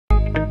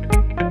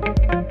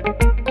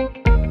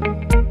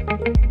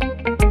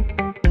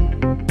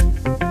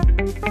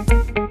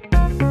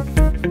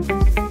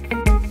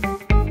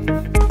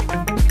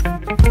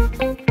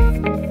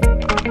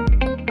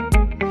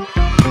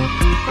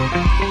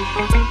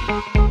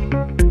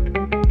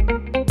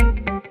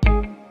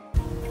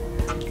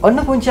ඔන්න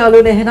පුංචි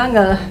යාළුවනේ එහෙනම්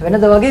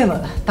වෙනද වගේම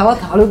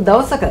තවත් අලුත්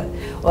දවසක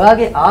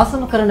ඔයාගේ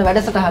ආසම කරන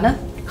වැඩසටහන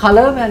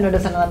කලර්මෑන්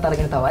වැඩසටහනත්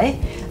අරගෙන තමයි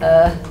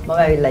මම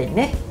ඇවිල්ලා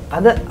ඉන්නේ.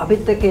 අද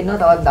අපිත් එක්ක ඉන්නවා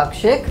තවත්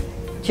දක්ෂයෙක්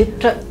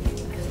චිත්‍ර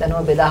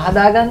දැනුම බෙදා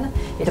හදා ගන්න.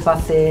 ඊට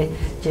පස්සේ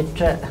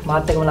චිත්‍ර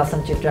මාත් එක්කම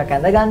ලස්සන චිත්‍රයක්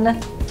ඇඳ ගන්න.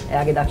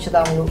 එයාගේ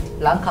දක්ෂතාව මුළු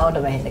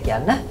ලංකාවටම ඇහෙන්න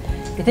කියන්න.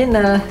 ඉතින්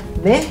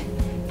මේ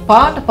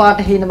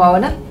පාට හින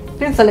බවන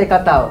පින්සලේ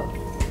කතාව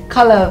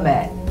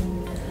කලර්මෑන්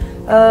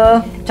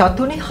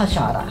චතුනි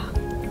හෂාරා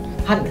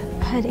හරිද?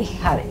 හරි.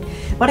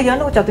 මට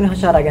කියන්නකෝ චතුනි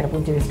හෂාරා ගැන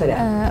පුංචි විස්තරයක්.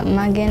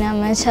 මගේ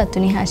නම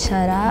චතුනි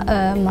හෂාරා.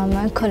 මම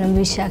කොළඹ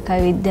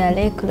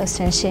විශ්වවිද්‍යාලයේ 11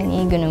 වෙනි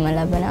ශ්‍රේණියේ ඉගෙනුම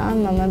ලබනවා.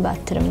 මම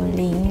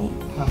බත්තරමුල්ලේ ඉන්නේ.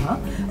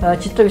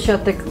 චිත්‍ර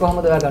විෂයත් එක්ක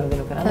කොහොමද ඔයා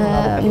ගනුදෙනු කරන්නේ?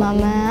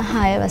 මම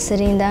 6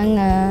 වසරේ ඉඳන්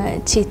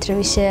චිත්‍ර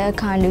විෂය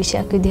කාණ්ඩ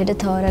විෂයක්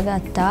විදිහට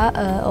තෝරගත්තා.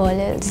 O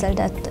levels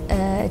වලටත්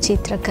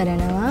චිත්‍ර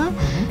කරනවා.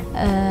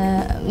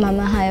 මම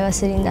 6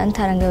 වසරේ ඉඳන්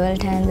තරඟ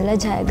වලට ඇඳලා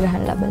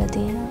ජයග්‍රහණ ලැබලා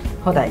තියෙනවා.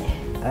 හොඳයි.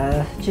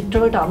 චිත්‍ර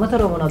වලට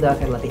අමතරව මොනවද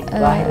කරලා තියෙන්නේ?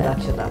 බාහිර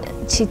දක්ෂතා.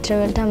 චිත්‍ර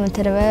වලට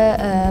අමතරව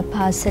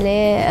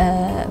පාසලේ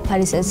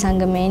පරිසර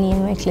සංගමයේ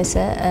නියමයක් ලෙස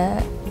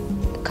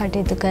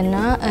කටයුතු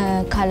කරනවා.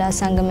 කලා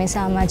සංගමයේ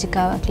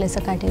සමාජිකාවක් ලෙස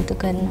කටයුතු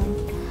කරනවා.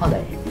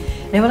 හොඳයි.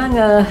 එහෙනම්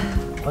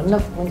ඔන්න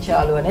පුංචි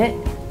යාළුවනේ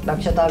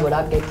දක්ෂතා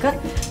ගොඩක් එක්ක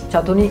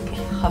චතුනි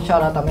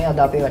හෂාරා තමයි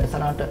අද අපේ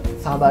වැඩසටහනට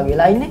සහභාගී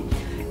වෙලා ඉන්නේ.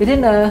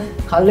 ඉතින්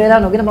කල්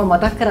වේලා නොගෙන මම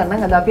මතක්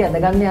කරන්නම් අද අපි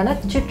අඳගන්න යන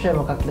චිත්‍රය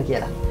මොකක්ද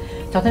කියලා.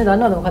 චතුනි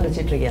දන්නවද මොකද්ද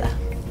චිත්‍රය කියලා?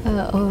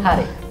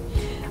 හරි.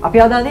 අපි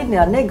අද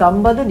යන්නේ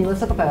ගම්බද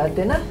නිවසක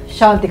පැවැත්වෙන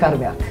ශාන්ති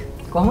කර්මයක්.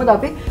 කොහොමද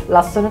අපි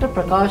ලස්සනට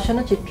ප්‍රකාශන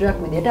චිත්‍රයක්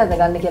විදිහට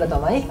අඳගන්න කියලා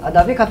තමයි අද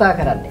අපි කතා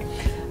කරන්නේ.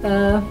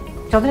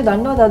 චතුනි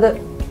දන්නවද අද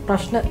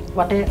ප්‍රශ්න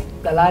වටේ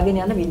ගලාගෙන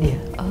යන විදිහ?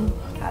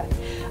 හරි.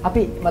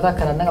 අපි මතක්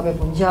කරන්නම් අපේ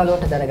පුංචි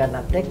යාළුවන්ට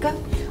දැනගන්නත් එක්ක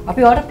අපි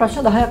ඔයාලට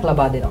ප්‍රශ්න 10ක්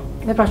ලබා දෙනවා.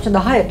 මේ ප්‍රශ්න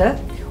 10ට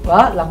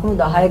ඔයා ලකුණු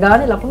 10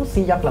 ගානේ ලකුණු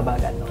 100ක් ලබා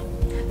ගන්නවා.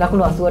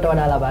 ලකුණු 80ට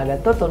වඩා ලබා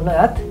ගත්තොත් ඔන්න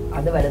ඔයත්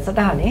අද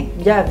වැඩසටහනේ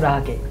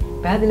ජයග්‍රාහකයෙක්.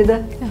 පැහැදිලිද?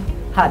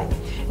 හරි.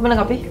 එමනම්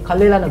අපි කල්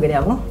වේලා නොගෙන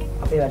යමු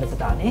අපේ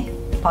වැඩසටහනේ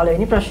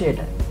පළවෙනි ප්‍රශ්නයට.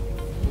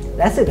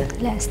 ලෑස්තිද?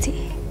 ලෑස්ති.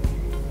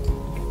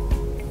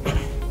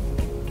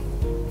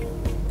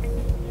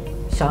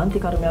 ශාන්ති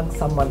කර්මයක්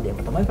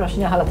සම්බන්ධයෙන්ම තමයි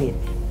ප්‍රශ්නේ අහලා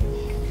තියෙන්නේ.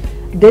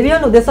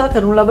 දෙවියන් උදෙසා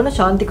කරනු ලබන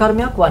ශාන්ති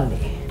කර්මයක්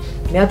වන්නේ.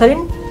 මේ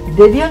අතරින්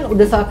දෙවියන්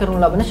උදෙසා කරනු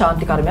ලබන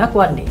ශාන්ති කර්මයක්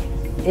වන්නේ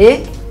A.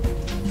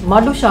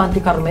 මඩු ශාන්ති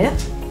කර්මය,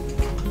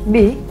 B.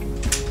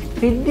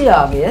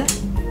 විද්‍යාවය,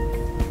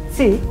 C.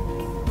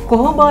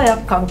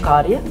 කොහොඹායක්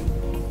කංකාරිය,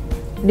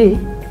 D.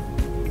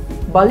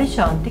 බලි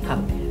ශාන්ති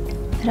කර්මය.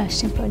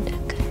 ප්‍රශ්න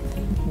පොඩ්ඩක්.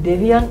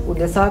 දෙවියන්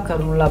උදෙසා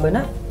කරනු ලබන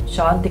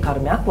ශාන්ති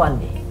කර්මයක්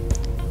වන්නේ.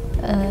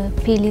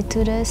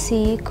 පිළිතුර C.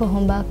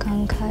 කොහොඹා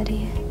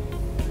කංකාරිය.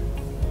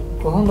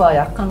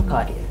 කොහොඹායක්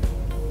කංකාරිය.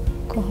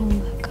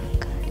 කොහොඹා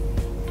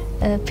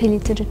කංකාරිය.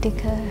 පිළිතුරු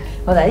ටික.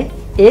 හොඳයි.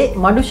 A.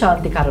 මඩු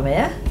ශාන්ති කර්මය,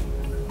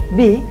 B.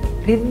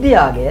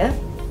 විද්‍යාවය,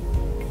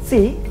 C.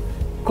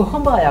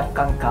 කොහොඹායක්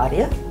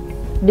කංකාරිය,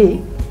 D.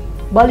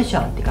 බලි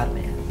ශාන්ති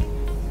කර්මය.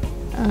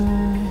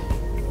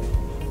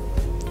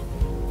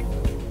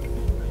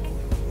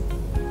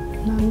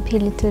 මම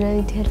පිළිතුර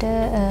විදිහට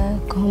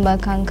කොහොඹා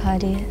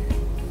කංකාරිය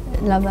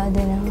ලබා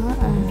දෙනවා.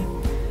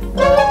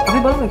 අපි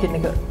බලමු එකින්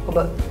එක. ඔබ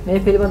මේ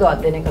පිළිබඳව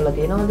අධ්‍යයනය කරලා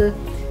තියෙනවද?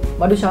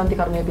 මඩු ශාන්ති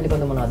කර්මය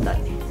පිළිබඳව මොනවද දන්නේ?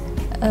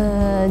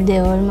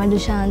 දෙවොල් මඩු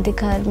ශාන්ති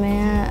කර්මය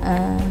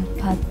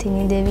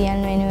පත්තිනි දෙවියන්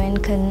වෙනුවෙන්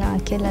කරනවා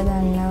කියලා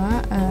දන්නවා.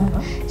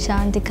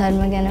 ශාන්ති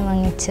කර්ම ගැන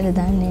මම එච්චර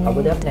දන්නේ නැහැ.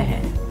 අවබෝධයක්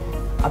නැහැ.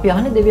 අපි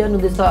අහන්නේ දෙවියන්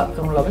උදෙසා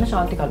කරනු ලබන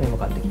ශාන්ති කර්මය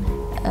මොකක්ද කියලා.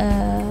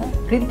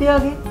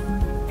 රිද්දියාගේ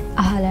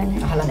අහලා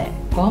නැහැ.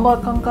 කොහොඹා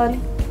කංකාරිය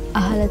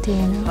අහලා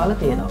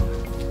තියෙනවා.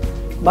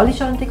 බලි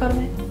ශාන්ති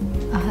කර්මය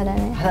අහලා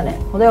නැහැ.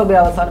 හොඳයි ඔබේ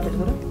අවසාන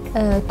පිළිතුර.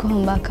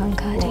 කොහොඹා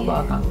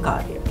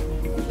කංකාරිය.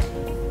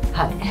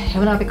 හරි.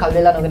 එහෙනම් අපි කල්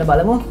වේලා නොගෙන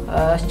බලමු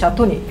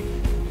චතුනි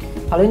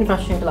පළවෙනි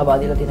ප්‍රශ්නයට ලබා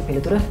දීලා තියෙන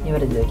පිළිතුර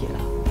නිවැරදිද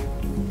කියලා.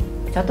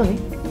 චතුනි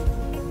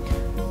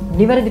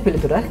නිවැරදි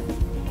පිළිතුර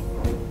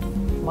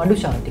මඩු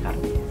ශාන්ති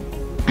කර්මය.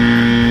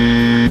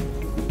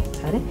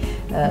 හරි.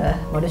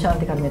 මඩු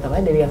ශාන්ති කර්මය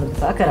තමයි දෙවියන්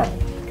උදෙසා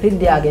කරන්නේ.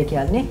 විද්‍යාවය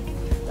කියන්නේ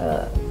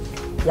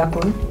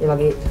යකුන් ඒ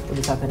වගේ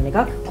උදෙසා කරන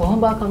එකක්.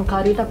 කොහොඹා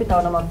කංකාරියට අපි තව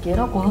නමක්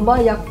කියනවා කොහොඹා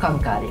යක්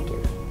කංකාරිය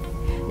කියලා.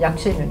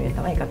 යක්ෂයන් වෙනුවෙන්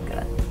තමයි එකක්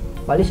කරන්නේ.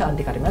 බලි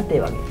ශාන්ති කර්මයත්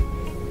ඒ වගේ.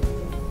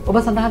 ඔබ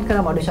සඳහන්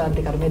කරා මඩු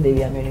ශාන්ති කර්මය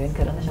දෙවියන් වෙනුවෙන්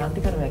කරන ශාන්ති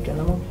කර්මයක්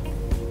කියලා. නමුත්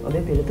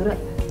ඔබේ පිළිතුර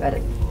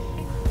වැරදි.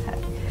 හරි.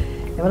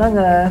 එවනම්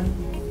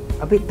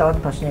අපි තවත්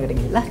ප්‍රශ්නයකට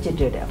ගිහිල්ලා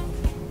චිත්‍රයට යමු.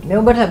 මේ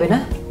ඔබට ලැබෙන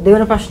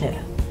දෙවන ප්‍රශ්නය.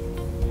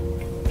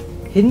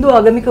 හින්දු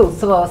ආගමික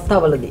උත්සව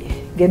අවස්ථාවලදී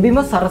ගෙබිම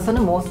සරසන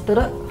මෝස්තර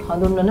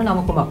හඳුන්වන නම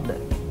කුමක්ද?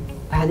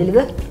 පැහැදිලිද?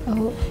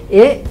 ඔව්.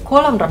 A.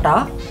 Column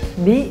රටා,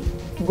 B.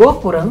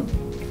 ගෝපුරම්,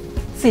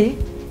 C.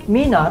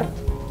 මීනාර්,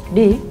 D.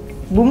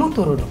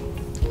 බුමුතුරුණු.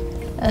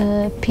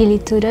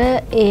 පිළිතුර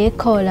A.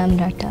 කොලම්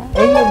රටා.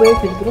 එයි ඔබේ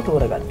පිළිතුර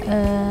තෝරගන්න.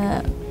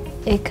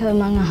 ඒක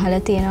මම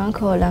අහලා තියෙනවා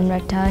කොලම්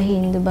රටා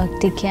හින්දු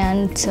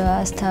භක්තිකයන් උත්සව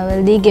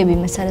අවස්ථාවලදී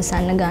ගෙබිම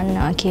සරසන්න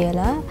ගන්නවා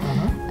කියලා.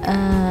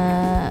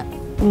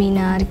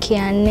 මිනාර්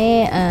කියන්නේ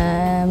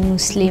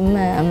මුස්ලිම්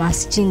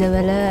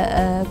මස්ජිදවල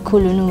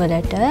කුළුණු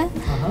වලට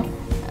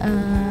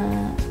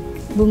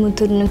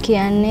බුමුතුරුණු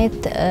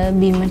කියන්නේත්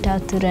බිමට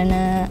අතුරන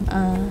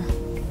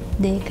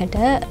දෙයකට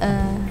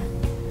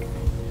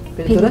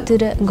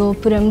පිළිතුර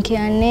ගෝපුරම්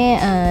කියන්නේ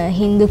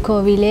හින්දු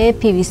කෝවිලේ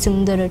පිවිසුම්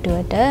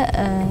දොරටුවට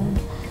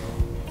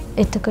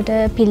එතකොට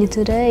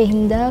පිළිතුර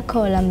එහින්දා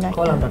කොලම්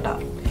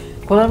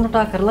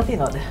රටා කරලා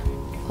තියෙනවද?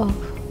 ඔව්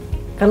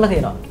කරලා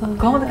තියෙනවා.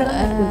 කොහොමද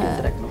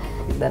කරන්නේ?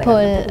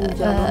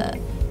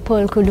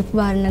 පොල් කුඩු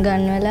වර්ණ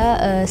ගන්නවලා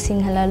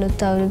සිංහල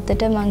අලුත්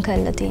අවුරුද්දට මම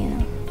කරලා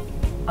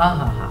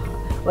තියෙනවා.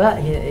 ඔයා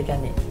ඒ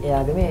කියන්නේ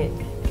එයාගේ මේ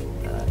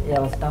ඒ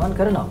අවස්ථාවන්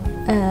කරනවා.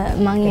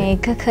 මම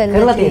ඒක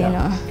කරලා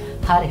තියෙනවා.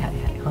 හරි.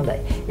 හොඳයි.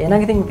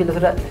 එහෙනම් ඉතින්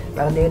පිළිතුර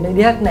වැරදි වෙන්න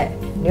විදිහක් නැහැ.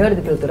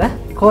 නිවැරදි පිළිතුර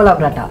කොලම්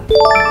රටා.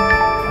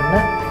 ඔන්න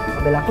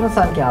අපේ ලකුණු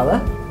සංඛ්‍යාව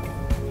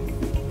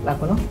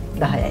ලකුණු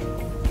 10යි.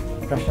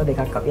 ප්‍රශ්න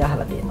දෙකක් අපි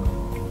අහලා තියෙනවා.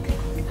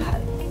 හරි.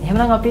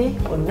 එහෙනම් අපි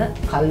ඔන්න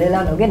කල්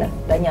වේලා නොගෙන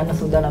දැන් යන්න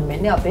සූදානම්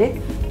වෙන්නේ අපේ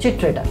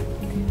චිත්‍රයට.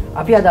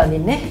 අපි අද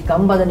අඳින්නේ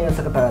ගම්බද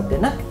නිවසක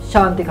පැවැත්වෙන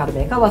ශාන්ති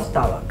කර්මයක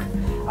අවස්ථාවක්.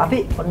 අපි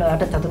ඔන්න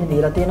ඔයාලට චතුනි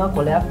දීලා තියෙනවා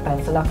කොලයක්,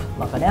 පැන්සලක්,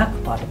 මකණයක්,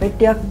 පාට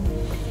පෙට්ටියක්.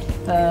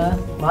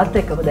 මාත්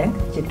එක්කම දැන්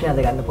චිත්‍රය අඳ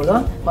ගන්න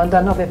පුළුවන්. මම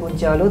දන්නවා අපේ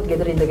පුංචි යාළුවොත්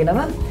ගෙදර ඉඳගෙනම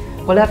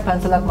කොලයක්,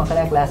 පැන්සලක්,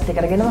 මකණයක් ලෑස්ති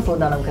කරගෙනම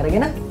සූදානම්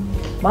කරගෙන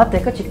මාත්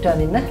එක්ක චිත්‍රය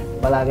අඳින්න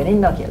බලාගෙන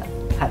ඉන්නවා කියලා.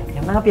 හරි.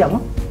 එහෙනම් අපි යමු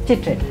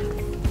චිත්‍රයට.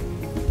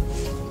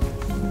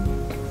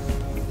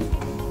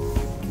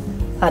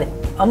 හරි.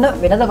 අන්න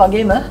වෙනද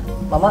වගේම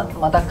මම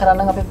මතක්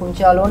කරන්නම් අපේ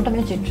පුංචි යාළුවන්ට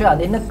මේ චිත්‍රය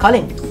අඳින්න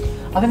කලින්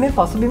අපි මේ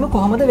පසුබිම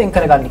කොහොමද වෙන්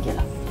කරගන්නේ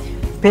කියලා.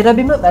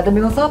 පෙරබිම,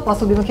 මැදබිම සහ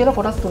පසුබිම කියලා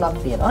කොටස්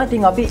තුනක් තියෙනවා.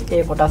 ඉතින් අපි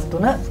මේ කොටස්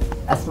තුන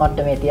ඇස්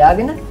මට්ටමේ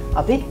තියාගෙන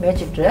අපි මේ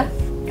චිත්‍රය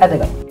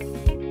ඇඳගමු.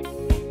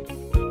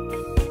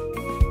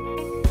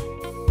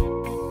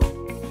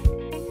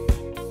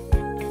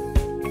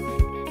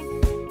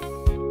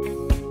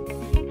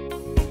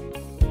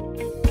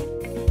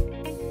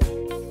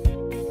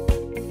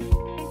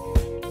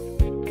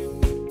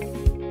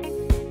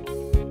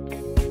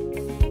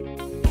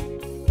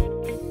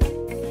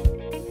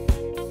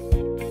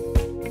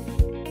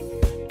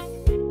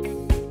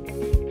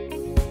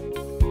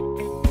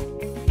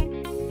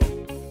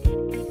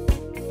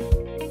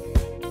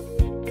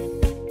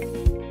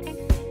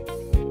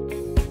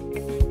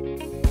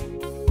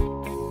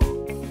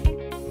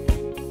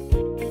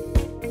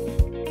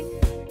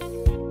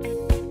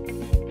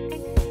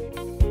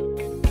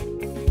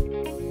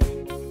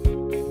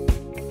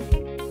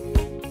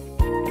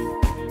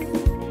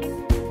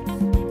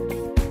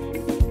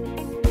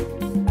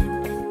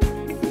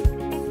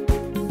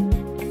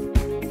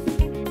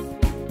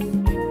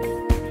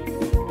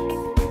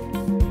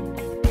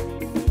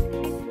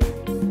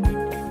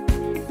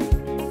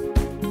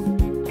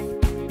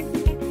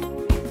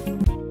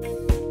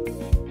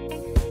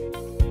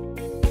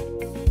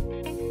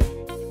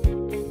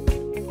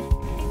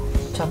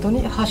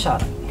 චතුනි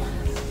හෂාර.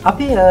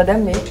 අපි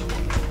දැන් මේ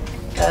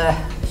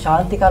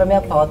ශාන්ති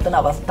කර්මයක් පවත්වන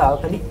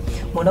අවස්ථාවකදී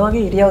මොන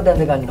වගේ ඉරියව්ද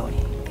ඇඳ ගන්න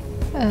ඕනේ?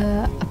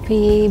 අපි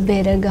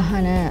බෙර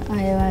ගහන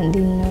අය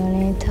වඳින්න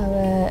ඕනේ. තව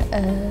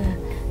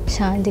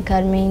ශාන්ති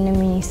කර්මයේ ඉන්න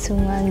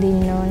මිනිස්සුන්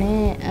වඳින්න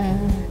ඕනේ.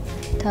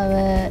 තව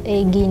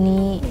ඒ ගිනි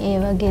ඒ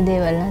වගේ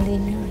දේවල්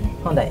වඳින්න ඕනේ.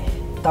 හොඳයි.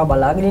 තව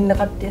බලාගෙන ඉන්න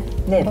කට්ටිය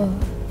නේද?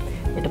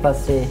 ඊට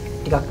පස්සේ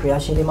ටිකක්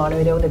ක්‍රියාශීලී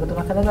මානව ඉරියව් දෙක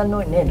තුනක් හද ගන්න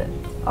ඕනේ නේද?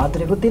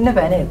 ආතරිකුත් ඉන්න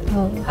බෑ නේද?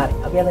 හරි.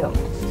 අපි අද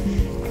ගමු.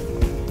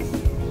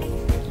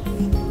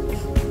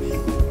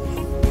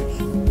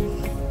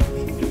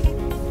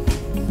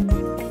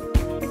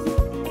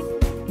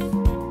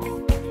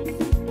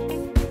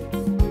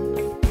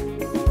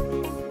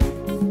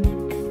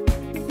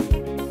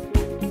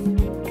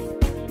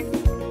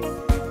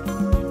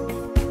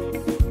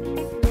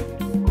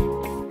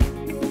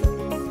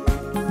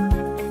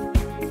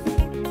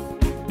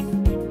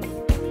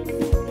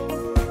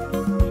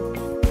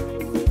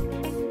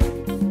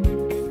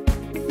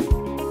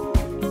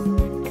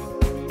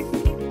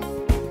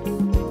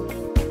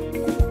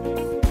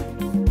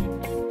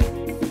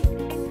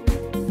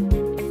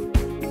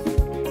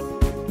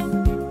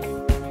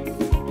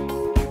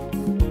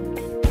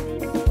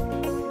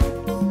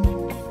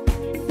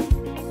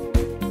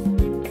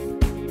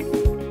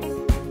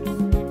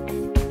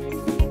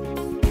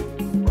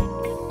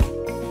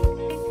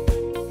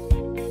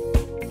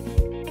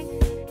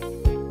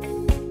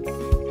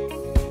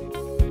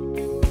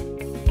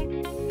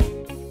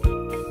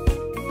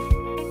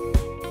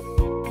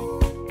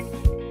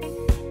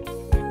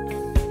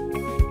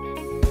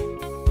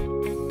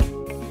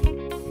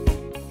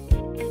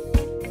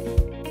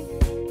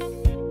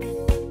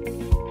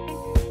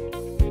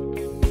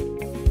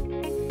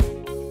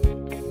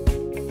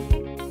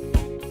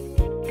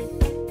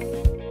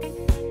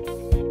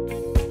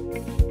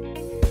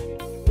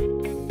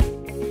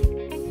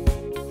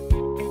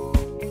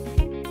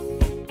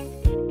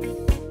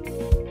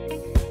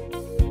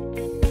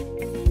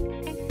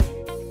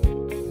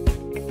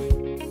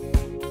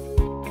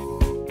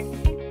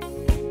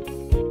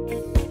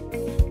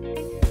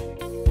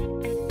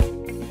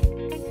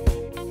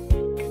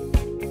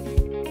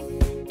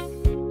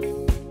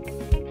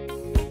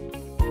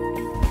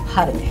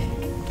 හරි.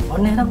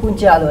 ඔන්න එහෙනම්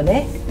පුංචි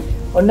යාළුවනේ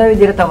ඔන්න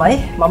විදිහට තමයි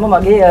මම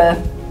මගේ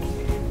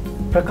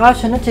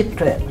ප්‍රකාශන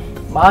චිත්‍රය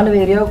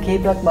මානවීරියව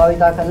කිහිපයක්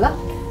භාවිතා කරලා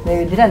මේ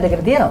විදිහට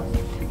ඇඳගෙන තියෙනවා.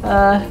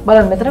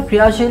 බලන්න මෙතන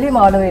ක්‍රියාශීලී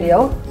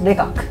මානවීරියව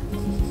දෙකක්.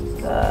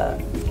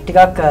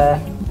 ටිකක්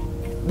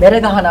බෙර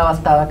ගහන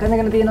අවස්ථාවක්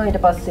ඇඳගෙන තියෙනවා.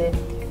 ඊට පස්සේ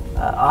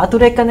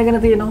ආතුරෙක් ඇඳගෙන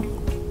තියෙනවා.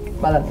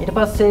 බලන්න ඊට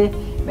පස්සේ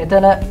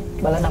මෙතන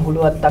බලන්න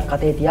හුලුවත්තක්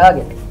අතේ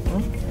තියාගෙන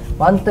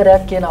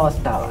වන්තරයක් කියන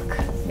අවස්ථාවක්.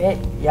 මේ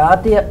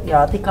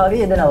යාතිකාවේ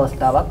යෙදෙන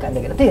අවස්ථාවක්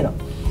ඇඳගෙන තියෙනවා.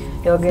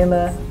 ඒ වගේම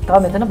තව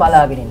මෙතන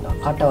බලාගෙන ඉන්නවා.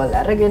 කටවල්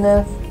අරගෙන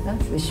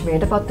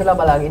විශ්මයට පත් වෙලා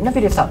බලාගෙන ඉන්න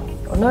පිරිසක්.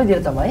 ඔන්න ඔය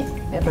විදිහට තමයි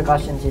මේ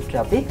ප්‍රකාශන චිත්‍රය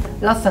අපි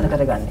ලස්සන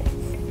කරගන්නේ.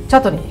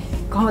 චතුනි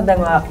කොහොමද දැන්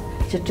ඔයා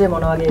චිත්‍රය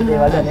මොන වගේ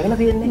දේවල් දැනගෙන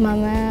තියෙන්නේ?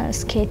 මම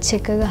ස්කෙච්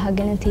එක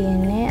ගහගෙන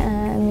තියෙන්නේ.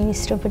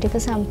 මිනිස්ත්‍රොප ටික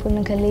සම්පූර්ණ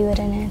කරලා ඉවර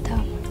නෑ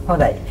තාම.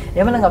 හොඳයි.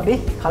 එවනම් අපි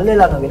කල්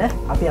වේලා නොගෙන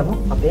අපි යමු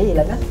අපේ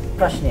ඊළඟ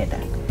ප්‍රශ්නයට.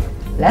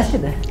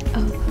 ලෑස්තිද?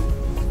 ඔව්.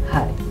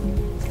 හරි.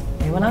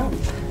 එවනම්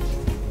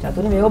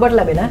චතුනි මේ ඔබට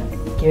ලැබෙන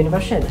කීවෙනි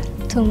ප්‍රශ්නයද?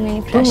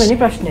 තුන්වෙනි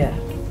ප්‍රශ්නය.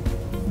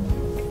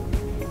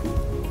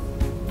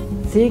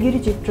 සීගිරි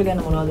චිත්‍ර ගැන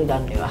මොනවද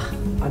දන්නේවා?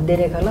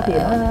 අධ්‍යයනය කරලා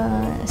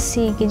තියෙනවා.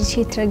 සීගිරි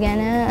චිත්‍ර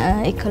ගැන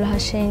 11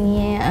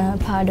 ශ්‍රේණියේ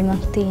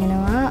පාඩමක්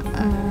තියෙනවා.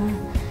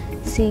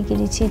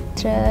 සීගිරි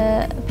චිත්‍ර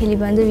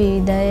පිළිබඳ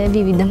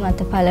විවිධ මත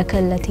පළ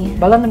කරලා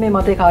තියෙනවා. බලන්න මේ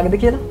මතය කාගේද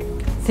කියලා.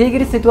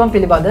 සීගිරි සිතුවම්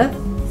පිළිබඳ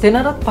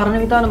සෙනරත්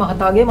පරණවිතාන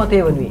මහතාගේ මතය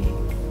වනුයේ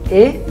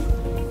ඒ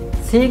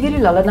සීගිරි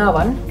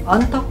ලලනාවන්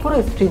අන්තఃපුර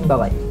ස්ත්‍රීන්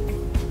බවයි.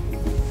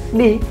 B.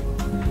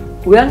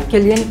 උයන්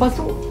කෙලියෙන්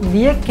පසු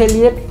දිය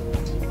කෙලියට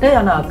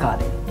යන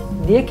ආකාරය.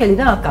 දිය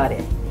කෙලින ආකාරය.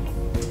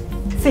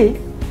 C.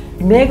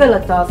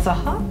 මේඝලතා සහ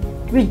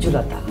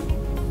විජ්ජුලතා.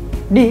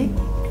 D.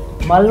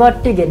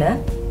 මල්වට්ටිගෙන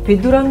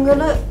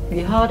පිදුරංගල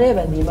විහාරය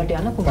වැඳීමට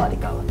යන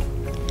කුමාරිකාවන්.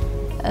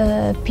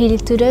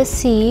 පිළිතුර C.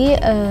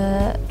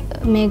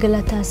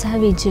 මේඝලතා සහ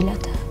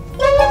විජ්ජුලතා.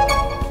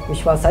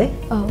 විශ්වාසයි?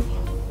 ඔව්.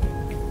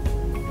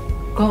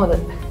 කොහොමද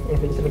ඒ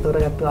පිළිතුර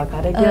තෝරගත්තු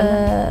ආකාරය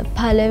කියන්නේ?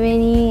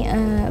 පළවෙනි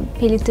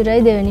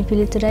පිළිතුරයි දෙවෙනි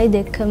පිළිතුරයි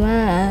දෙකම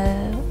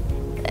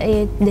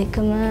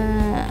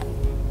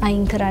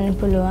අයින් කරන්න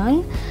පුළුවන්.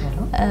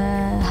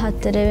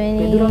 හතරවෙනි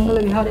පිදුරංගල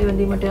විහාරය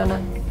වැඳීමට යන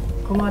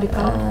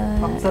කුමාරිකාව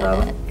අප්සරාව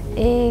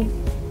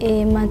ඒ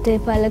මතේ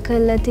පළ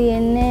කරලා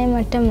තියෙන්නේ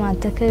මට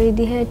මතක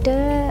විදිහට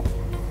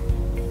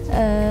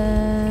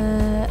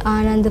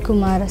ආනන්ද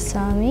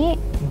කුමාරස්වාමී.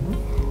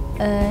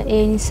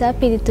 ඒ නිසා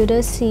පිළිතුර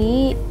C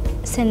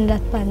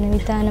සෙනරත්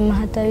පරණවිතාන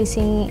මහතා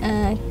විසින්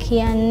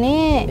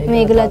කියන්නේ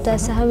මේඝලතා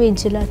සහ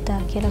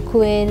විජ්ජුලතා කියලා.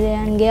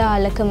 කුවේරයන්ගේ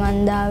ආලක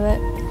මන්දාව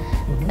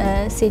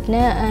සිටින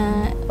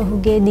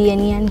ඔහුගේ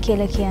දියණියන්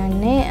කියලා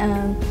කියන්නේ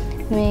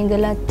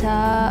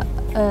මේඝලතා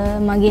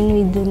මගින්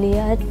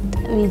විදුලියත්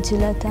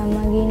විජ්ජුලතා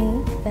මගින්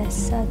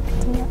වැස්සත්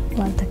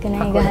මතක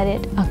නැහැ. ඒක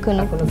හරියට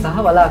අකුණු සහ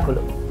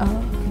වලාකුළු. ඔව්.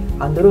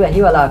 අඳුරු වැහි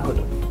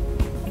වලාකුළු.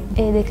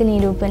 ඒ දෙක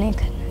නිරූපණය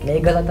කරනවා.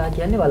 මේඝලතා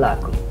කියන්නේ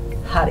වලාකුළු.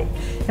 හරි.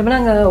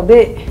 එhmenan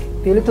ඔබේ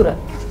පිළිතුර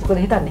මොකද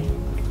හිතන්නේ?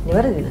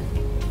 නිවැරදිද?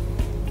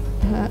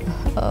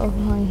 ඔව්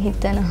මම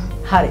හිතනවා.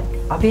 හරි.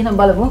 අපි එහෙනම්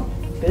බලමු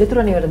පිළිතුර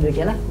නිවැරදිද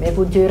කියලා. මේ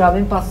පුංචි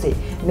විරාමයෙන් පස්සේ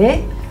මේ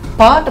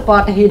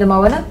පාට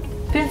හීනමවන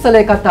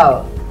පින්සලේ කතාව.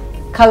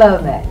 කලර්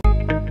නෑ.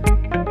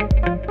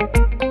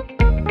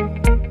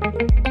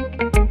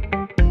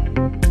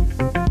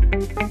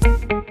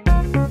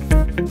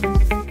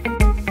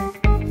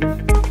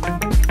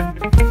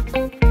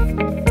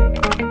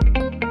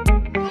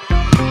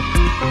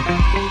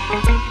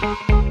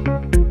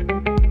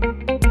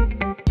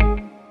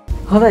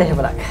 හොඳයි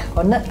එහෙමනම්.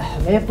 ඔන්න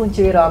මේ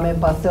පුංචි විරාමයෙන්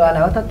පස්සේ ඔයා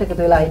නැවතත් එකතු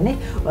වෙලා ඉන්නේ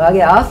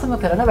ඔයාගේ ආසම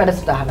කරන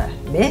වැඩසටහන.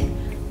 මේ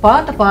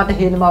පාට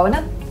හීනමවන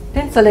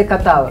පෙන්සලේ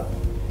කතාව.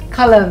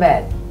 කලර්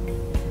මෑන්.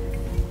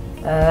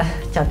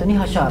 චතුනි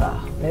හෂාරා.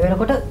 මේ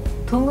වෙනකොට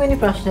තුන්වෙනි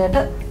ප්‍රශ්නයට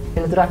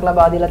පිළිතුරක්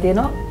ලබා දීලා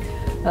තියෙනවා.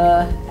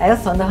 ඇය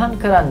සඳහන්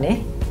කරන්නේ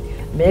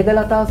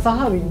මේඝලතා සහ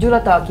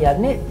විජ්ජුලතා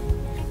කියන්නේ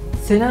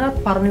සෙනරත්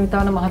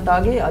පරණවිතාන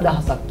මහතාගේ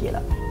අදහසක්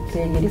කියලා.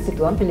 සීගිරි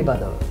සිතුවම්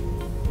පිළිබඳව.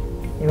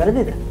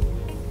 නිවැරදිද?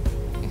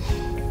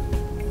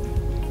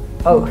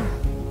 ඔව්.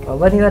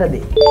 ඔබ නිවැරදි.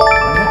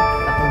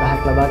 ලකුණු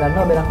 10ක් ලබා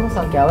ගන්නවා. ඔබේ ලකුණු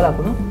සංඛ්‍යාව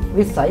ලකුණු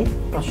 20යි.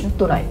 ප්‍රශ්න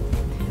 3යි.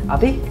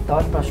 අපි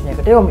තවත්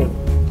ප්‍රශ්නයකට යමු.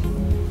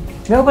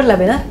 මේ ඔබට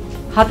ලැබෙන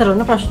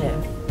හතරවෙනි ප්‍රශ්නය.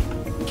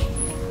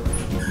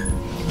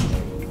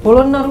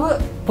 පොළොන්නරුව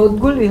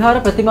පොත්ගුල් විහාර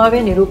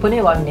ප්‍රතිමාවේ නිරූපණය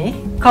වන්නේ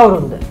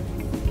කවුරුන්ද?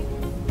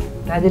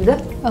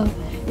 පැහැදිලිද? ඔව්.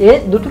 A.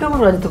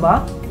 දුටුගැමුණු රජතුමා.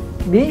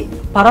 B.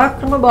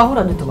 පරාක්‍රමබාහු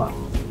රජතුමා.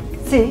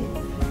 C.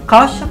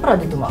 කාශ්‍යප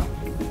රජතුමා.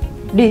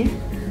 D.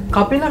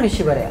 කපිල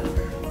ඍෂිවරයා.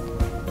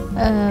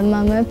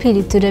 මම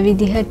පිළිතුර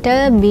විදිහට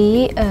B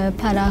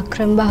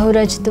පරාක්‍රමබාහු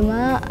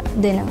රජතුමා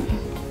දෙනවා.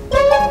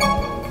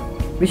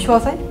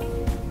 විශ්වාසයි?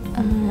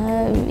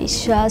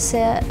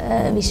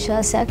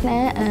 විශ්වාසයක්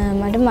නෑ.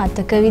 මට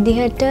මතක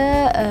විදිහට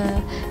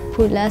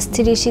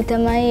පුලස්තිරිෂි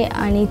තමයි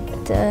අනිත්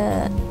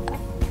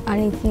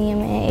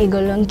නියමය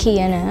ඒගොල්ලොන්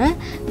කියන.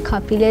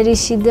 කපිල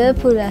ඍෂිද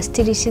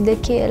පුලස්තිරිෂිද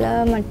කියලා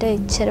මට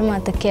එච්චර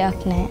මතකයක්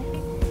නෑ.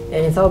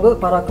 ඒ නිසා ඔබ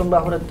පරාක්‍රම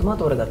බාහුරතුමා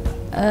තෝරගත්තා.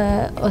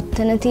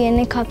 ඔත්තන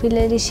තියෙන්නේ කපිල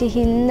ඍෂි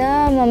හින්දා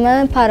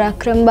මම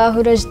පරාක්‍රම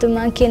බාහු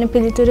රජතුමා කියන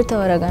පිළිතුර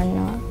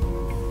තෝරගන්නවා.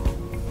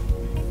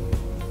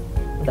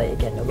 හොඳයි ඒ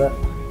කියන්නේ ඔබ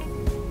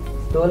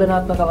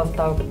දෝලනාත්මක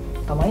අවස්ථාවක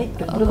තමයි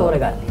පිළිතුර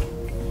තෝරගන්නේ.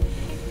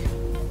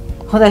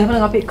 හොඳයි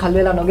එහෙනම් අපි කල්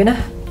වේලා නොගෙන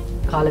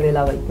කාල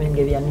වේලාව ඉක්මනින්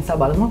ගෙවියන් නිසා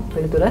බලමු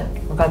පිළිතුර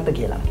මොකක්ද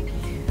කියලා.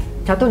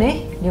 චතුනේ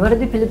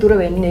නිවැරදි පිළිතුර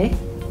වෙන්නේ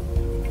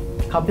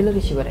කපිල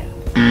ඍෂිවරයා.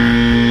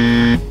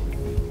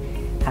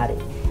 හරි.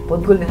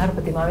 පොත්ගුල් විහාර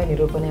ප්‍රතිමාවේ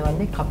නිරූපණය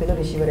වන්නේ කපිල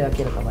ඍෂිවරයා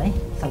කියලා තමයි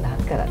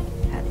සඳහන් කරන්නේ.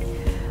 හරි.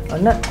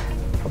 ඔන්න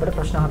අපිට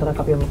ප්‍රශ්න හතරක්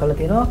අපි යොමු කරලා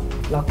තියෙනවා.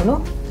 ලකුණු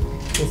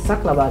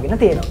 30ක් ලබාගෙන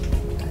තියෙනවා.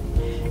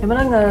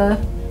 එhmenan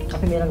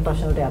අපි ඊළඟ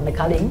ප්‍රශ්න වලට යන්න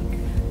කලින්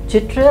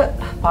චිත්‍රය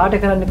පාඨ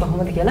කරන්නේ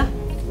කොහොමද කියලා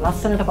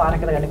ලස්සනට පාඨ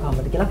කරගන්නේ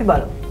කොහොමද කියලා අපි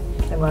බලමු.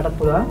 දැන් ඔයාලට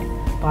පුළුවන්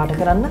පාඨ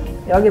කරන්න.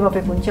 ඒ වගේම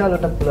අපේ පුංචි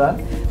යාළුවන්ටත් පුළුවන්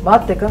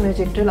මාත් එක්ක මේ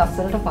චිත්‍රය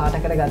ලස්සනට පාඨ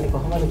කරගන්නේ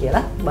කොහොමද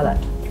කියලා බලන්න.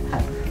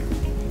 හරි.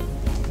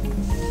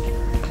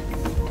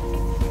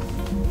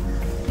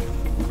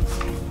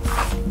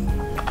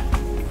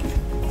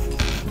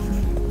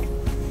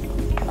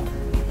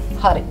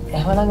 හරි.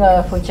 එහෙනම්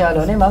පුංචි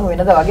යාළුවනේ මම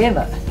වෙනද වගේම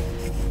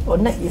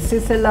ඔන්න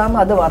ඉස්සෙල්ලාම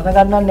අද වර්ණ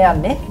ගන්නන්න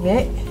යන්නේ මේ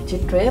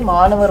චිත්‍රයේ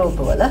මානව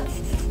රූපවල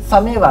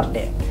සමේ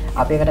වර්ණය.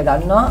 අපි එකට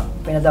ගන්නවා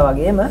වෙනද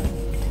වගේම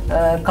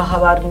කහ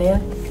වර්ණය,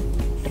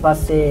 ඊට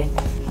පස්සේ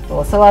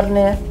රෝස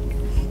වර්ණය,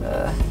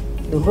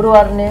 දුඹුරු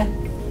වර්ණය,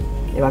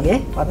 ඒ වගේ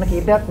වර්ණ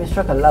කීපයක්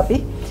මිශ්‍ර කරලා අපි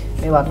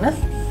මේ වර්ණ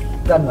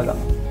ගන්නවා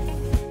ගමු.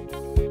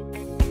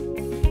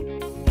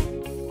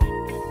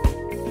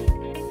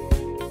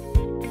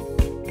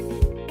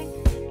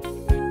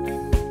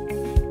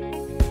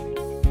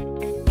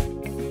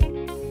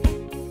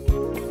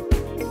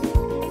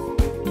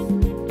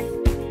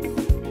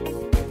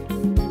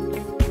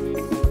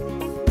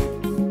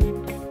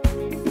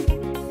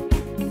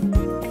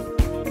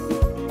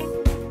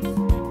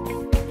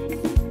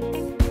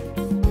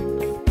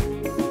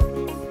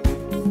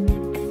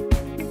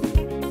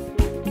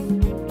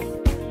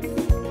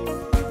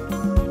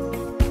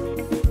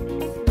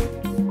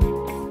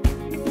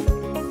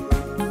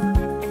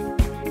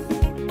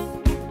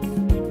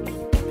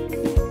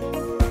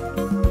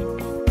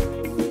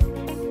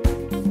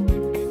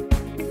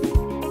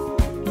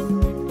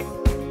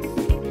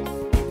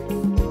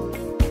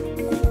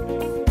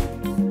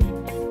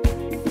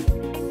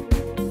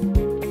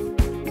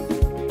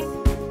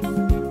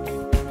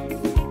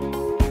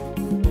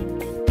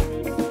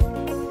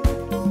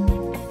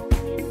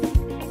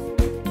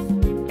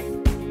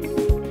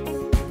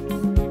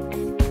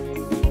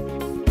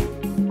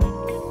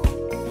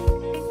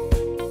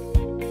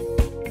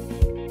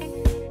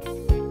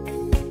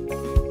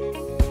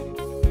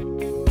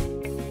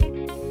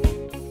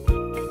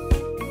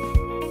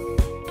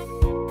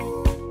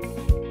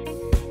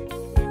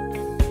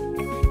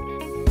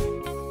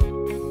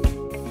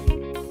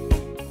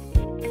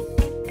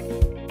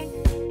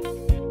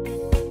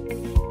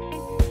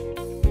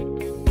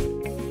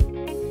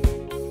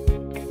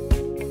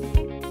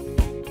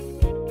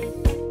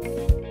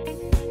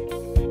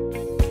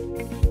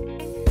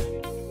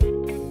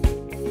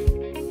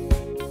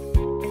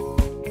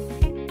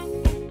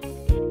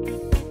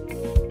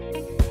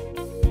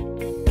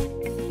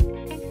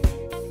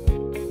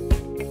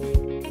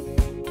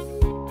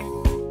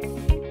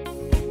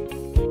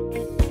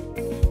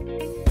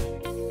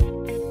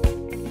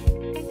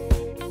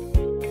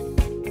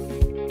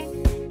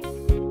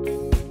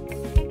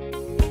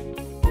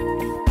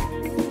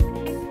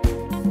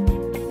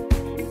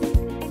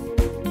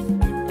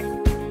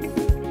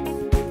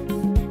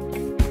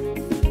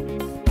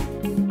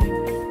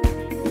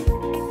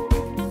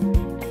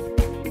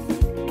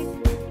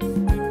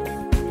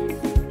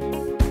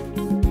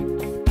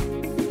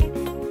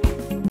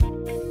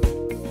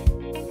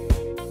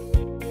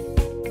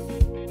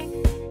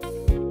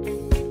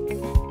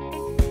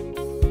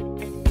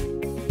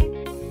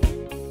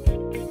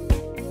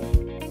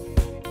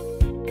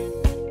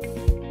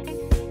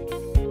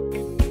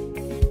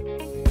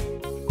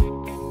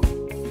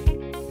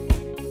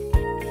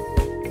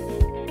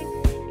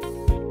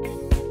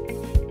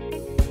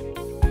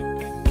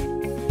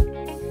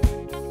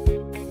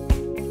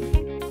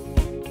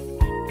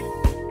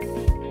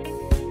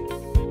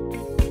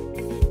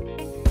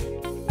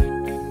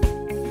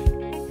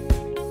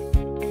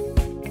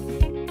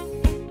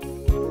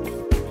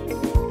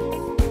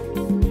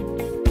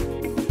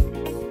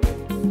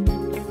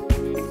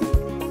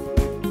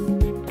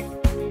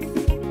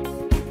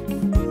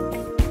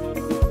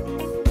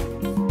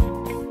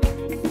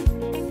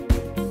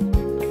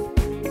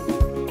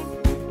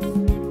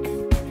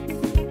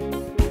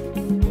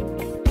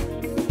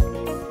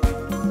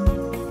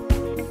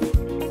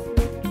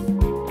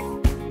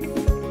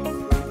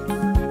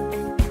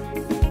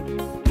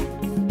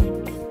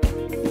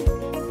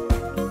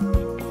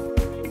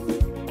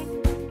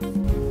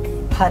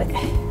 හරි.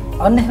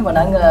 අන්න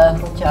එහෙමනම්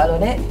පුංචි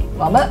යාළුවනේ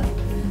මම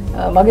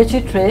මගේ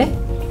චිත්‍රයේ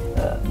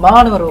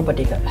මානව රූප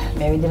ටික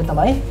මේ විදිහට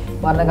තමයි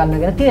වර්ණ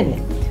ගන්නගෙන තියෙන්නේ.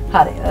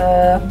 හරි.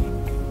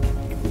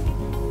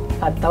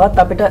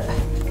 තවත් අපිට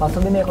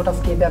පසුබිම මේ කොටස්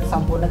කීපයක්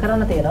සම්පූර්ණ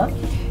කරන්න තියෙනවා.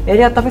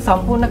 ඒරියත් අපි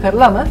සම්පූර්ණ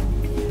කරලාම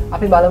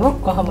අපි බලමු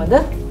කොහොමද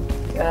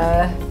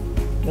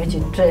මේ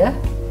චිත්‍රය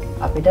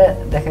අපිට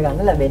දැක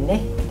ගන්න ලැබෙන්නේ.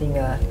 ඉතින්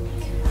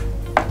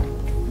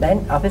දැන්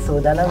අපි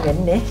සූදානම්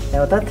වෙන්නේ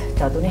නැවතත්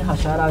චතුනි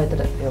හෂාරා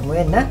වෙතට යමු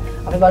වෙන්න.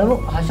 අපි බලමු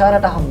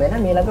හෂාරට හම් වෙන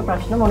ඊළඟ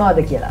ප්‍රශ්න මොනවද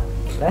කියලා.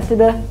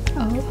 රැස්තිද?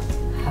 ඔව්.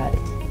 හරි.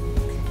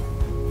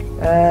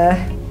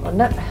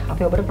 ඔන්න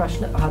අපි ඔබට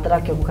ප්‍රශ්න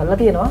 4ක් යොමු කරලා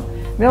තියෙනවා.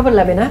 මේ ඔබට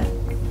ලැබෙන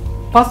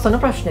පස්වන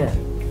ප්‍රශ්නය.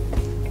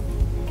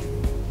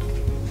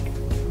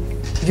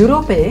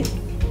 යුරෝපයේ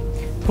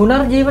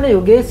පුනර්ජීවන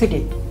යුගයේ සිටි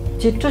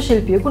චිත්‍ර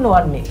ශිල්පියෙකු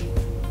නොවන්නේ.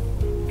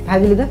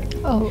 පැහැදිලිද?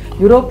 ඔව්.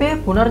 යුරෝපයේ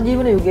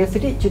පුනර්ජීවන යුගයේ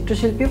සිටි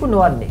චිත්‍ර ශිල්පියෙකු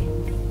නොවන්නේ.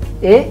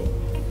 A.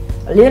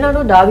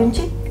 Leonardo da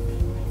වින්චි.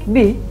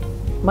 B.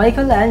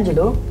 Michael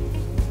Angelo.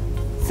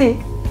 C.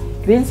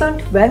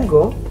 Vincent van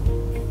go.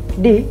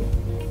 D.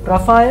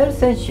 රෆායල්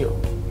සෙන්සියෝ.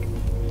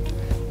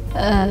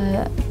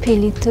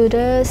 පිළිතුර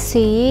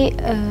C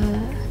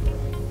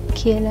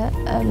කියලා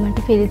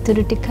මට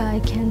පිළිතුරු ටික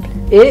කියන්න.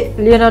 A.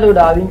 Leonardo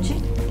da වින්චි.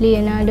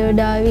 Leonardo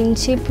da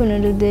වින්චි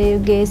පුනරුදය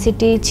යුගයේ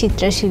සිටි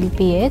චිත්‍ර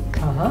ශිල්පියෙක්.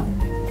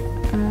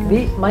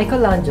 B.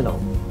 Michael Angelo.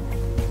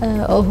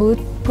 ඔහු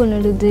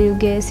පුනරුදය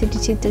යුගයේ සිටි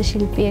චිත්‍ර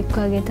ශිල්පියෙක්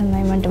වගේ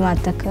තමයි මට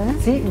මතක.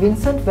 C.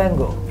 වින්සන්ට් වැන්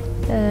ගෝ.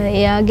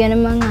 එයා ගැන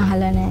මං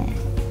අහලා නැහැ.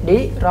 D.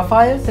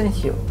 රෆායල්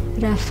සෙන්සියෝ.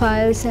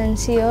 රෆායල්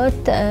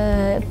සෙන්සියෝත්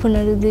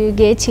පුනරුදය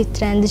යුගයේ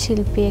චිත්‍ර ඇඳ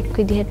ශිල්පියෙක්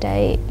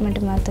විදිහටයි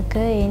මට මතක.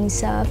 ඒ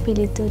නිසා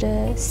පිළිතුර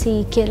C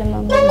කියලා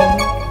මම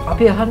කියනවා.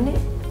 අපි අහන්නේ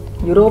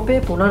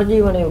යුරෝපයේ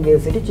පුනර්ජීවන යුගයේ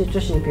සිටි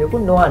චිත්‍ර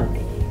ශිල්පියෙකු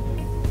නොවන්නේ.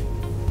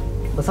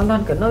 ඔබ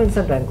සඳහන් කරනවා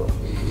වින්සන්ට් වැන් ගෝ.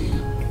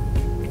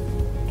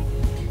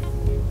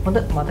 හොඳ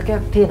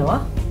මතකයක් තියෙනවා.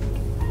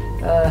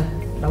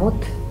 නමුත්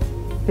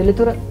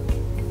පිළිතුර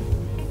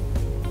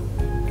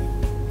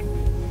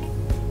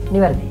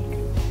නිවැරදි.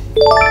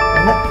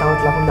 එන්න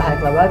තවත් ලකුණු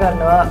 10ක් ලබා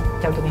ගන්නවා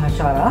චතුනි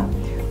හෂාරා.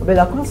 ඔබේ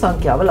ලකුණු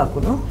සංඛ්‍යාව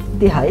ලකුණු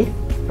 30යි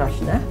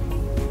ප්‍රශ්න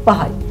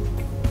 5යි.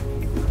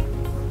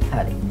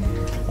 හරි.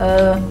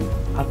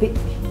 අපි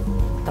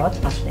තවත්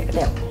ප්‍රශ්නයකට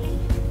යමු.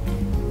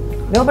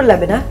 මේ ඔබට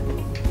ලැබෙන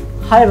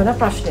 6 වෙනි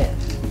ප්‍රශ්නය.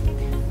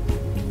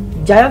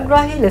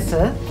 ජයග්‍රාහී ලෙස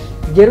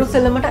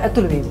ජෙරුසලමට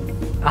ඇතුළු වීම.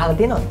 අහලා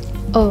තියෙනවද?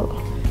 ඔව්.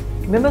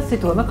 මෙම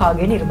සිතුවම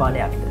කාගේ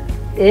නිර්මාණයක්ද?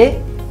 A.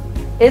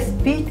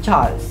 S.P.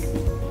 Charles.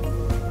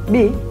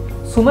 B.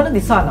 Sumana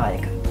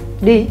Dissanayake.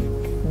 D.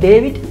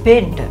 David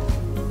Painter.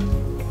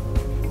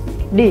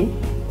 D.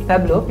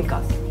 Pablo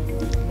Picasso.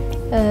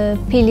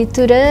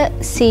 පිළිතුර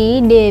C.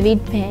 David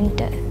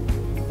Painter.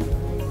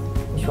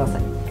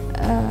 විශ්වාසයි.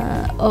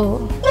 ඔව්.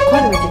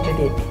 කොහොමද මේ චිත්‍රය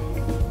තියෙන්නේ?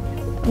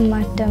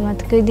 මට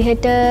මතක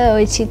විදිහට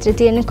ওই චිත්‍ර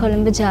තියෙන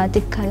කොළඹ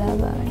ජාතික කලා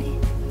භවනේ.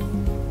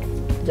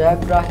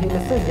 ජයග්‍රාහී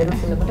ලෙස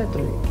ජෙරුසලමට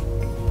ඇතුළු වීම.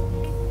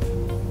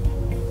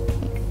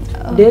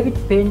 ඩේවිඩ්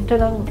පේන්ටර්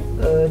නම්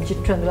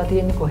චිත්‍ර ඇඳලා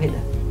තියෙන්නේ කොහෙද?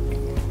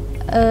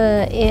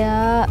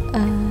 එයා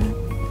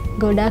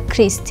ගොඩක්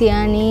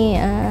ක්‍රිස්තියානි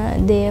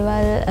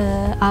දේවල්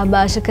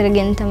ආభాෂ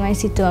කරගෙන තමයි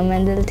සිතුවම්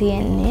ඇඳලා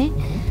තියෙන්නේ.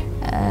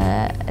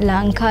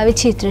 ලංකාවේ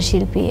චිත්‍ර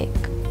ශිල්පියෙක්.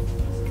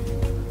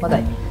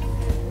 හොඳයි.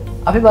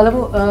 අපි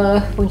බලමු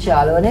පුංචි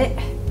ආලවනේ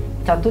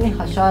චතුනි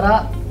හෂාරා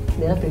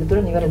දෙන පිළිතුර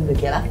නිවැරදිද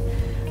කියලා.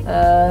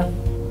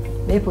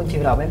 මේ පුංචි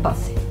විරාමයෙන්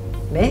පස්සේ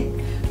මේ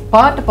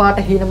පාට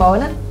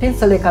හීනමවන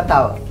පින්සලේ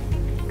කතාව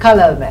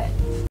Color Man.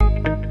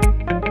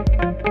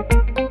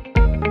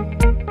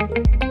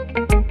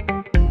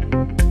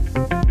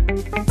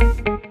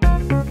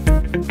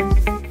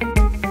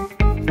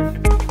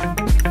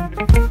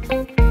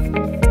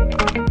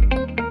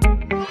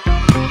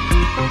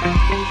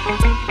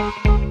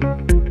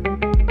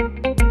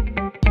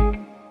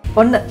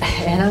 ඔන්න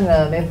එහෙනම්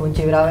මේ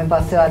පුංචි විරාමයෙන්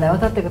පස්සේ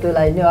නැවතත් එකතු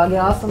වෙලා ඉන්නේ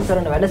වාගේ ආසම්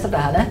කරන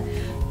වැඩසටහන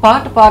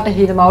පාට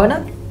හීනමවන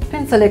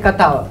පින්සලේ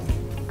කතාව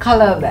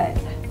Color Man.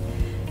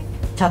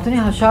 චතුනි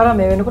හෂාරා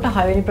මේ වෙනකොට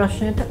 6 වෙනි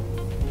ප්‍රශ්නෙට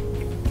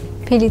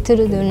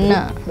පිළිතුරු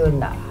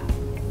දුන්නා.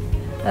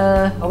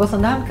 ඔබ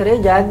සඳහන් කරේ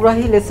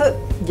ජයග්‍රාහී ලෙස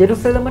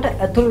ජෙරුසලමට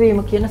ඇතුළු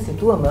වීම කියන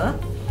සිතුවම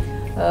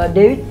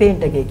ඩේවිඩ්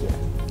පේන්ටර්ගේ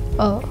කියලා.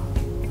 ඔව්.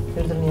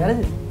 පිළිතුර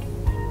නිවැරදිද?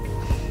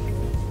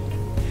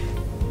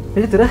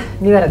 පිළිතුර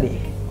නිවැරදි.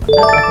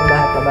 ලකුණු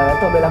 10ක් ලබා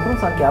ගත්තා. ඔබේ ලකුණු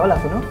සංඛ්‍යාව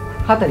ලකුණු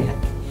 40යි.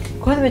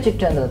 කොහෙද මේ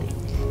චිත්‍රය ඇඳලා තියෙන්නේ?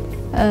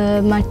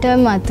 මට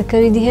මතක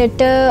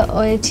විදිහට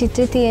ඔය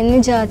චිත්‍රය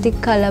තියෙන්නේ ජාතික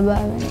කලා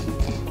භවනේ.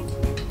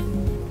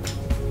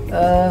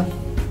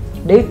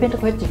 ඩේවිඩ් පේන්ටර්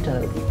කොහෙද චිත්‍රය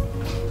ඇඳලා තියෙන්නේ?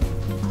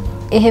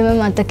 එහෙම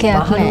මතකයක්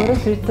නැහැ.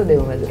 මහනුවර ශ්‍රීත්ව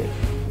දේව මැදුරේ.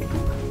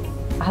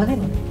 අහලා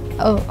තියෙනවද?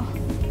 ඔව්.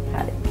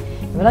 හරි.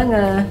 එවනම්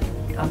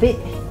අපි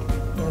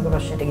ඊළඟ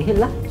ප්‍රශ්නෙට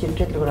ගිහිල්ලා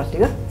චිත්‍රය ත්‍රිකොටස්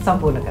ටික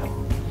සම්පූර්ණ කරමු.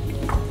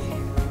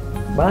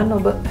 බලන්න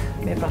ඔබ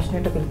මේ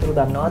ප්‍රශ්නෙට පිළිතුරු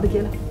දන්නවද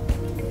කියලා.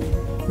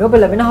 මේ ඔබ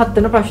ලැබෙන 7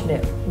 වෙනි ප්‍රශ්නය.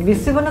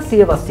 20 වන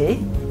සියවසේ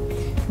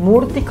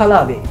මූර්ති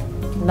කලාවේ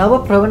නව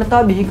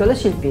ප්‍රවණතා බිහි කළ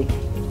ශිල්පියෙකි.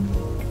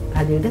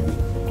 හරිද?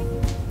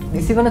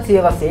 20 වන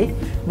සියවසේ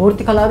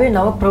මූර්ති කලාවේ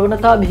නව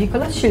ප්‍රවණතා බිහි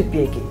කළ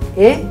ශිල්පියෙකි.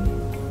 A.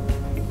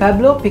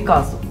 Pablo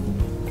Picasso.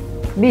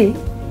 B.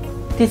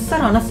 Tissa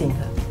Ranasinghe.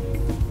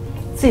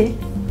 C.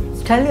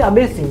 Stanley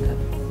Abelsinghe.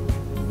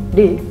 D.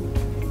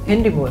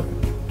 Henry Moore.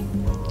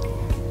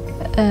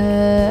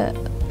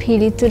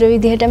 පිළිතුර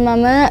විදිහට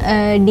මම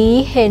ඩී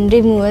හෙන්රි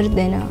මුවර්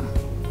දෙනවා.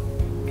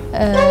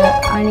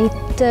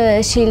 අනිත්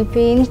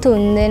ශිල්පීන්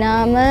 3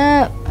 දෙනාම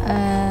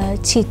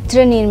චිත්‍ර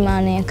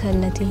නිර්මාණය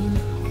කරලා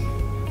තියෙනවා.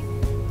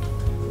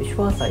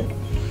 විශ්වාසයි.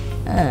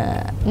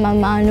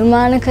 මම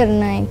අනුමාන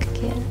කරන එක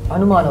කියලා.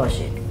 අනුමාන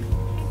වශයෙන්.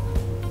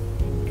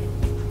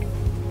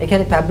 ඒ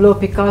කියන්නේ පැබ්ලෝ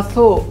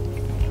පිකාසෝ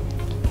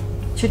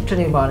චිත්‍ර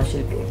නිර්මාණ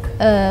ශිල්පියෙක්.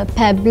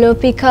 පැබ්ලෝ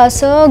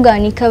පිකාසෝ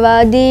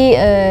ගණිකවාදී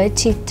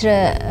චිත්‍ර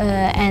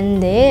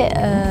ඇන්දේ.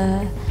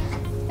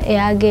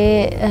 එයාගේ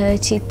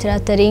චිත්‍ර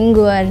අතරින්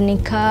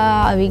ගුවර්ණිකා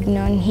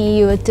අවිග්නොන්හි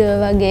යුවතුව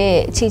වගේ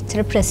චිත්‍ර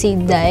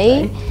ප්‍රසිද්ධයි.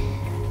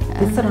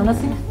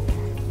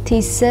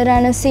 තිස්ස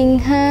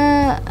රණසිංහ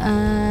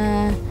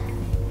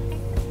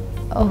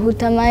ඔහු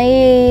තමයි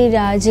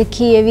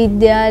රාජකීය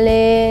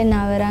විද්‍යාලයේ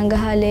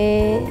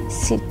නවරංගහලේ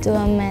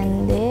සිතුවම්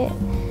ඇන්දේ.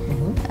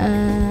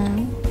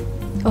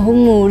 ඔහු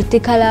මූර්ති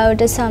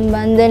කලාවට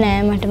සම්බන්ධ නෑ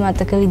මට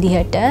මතක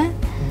විදිහට.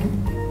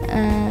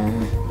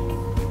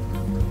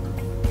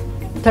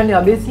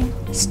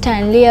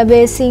 ස්ටැන්ලි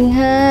අබේසිංහ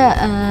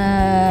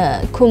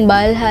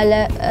කුම්බල්හල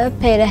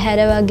පෙරහැර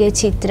වගේ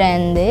චිත්‍ර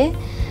ඇන්දේ.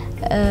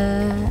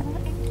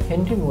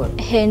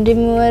 හෙන්රි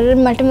මුවර්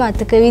මට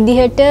මතක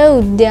විදිහට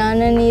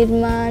උද්‍යාන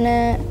නිර්මාණ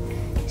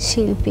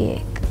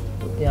ශිල්පියෙක්.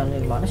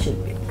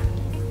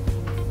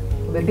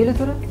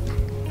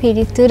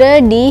 පිළිතුර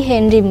ඩී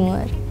හෙන්රි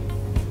මුවර්.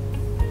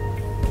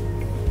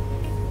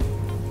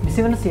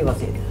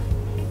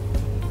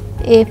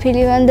 ඒ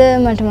පිළිබඳ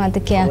මට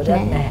මතකයක්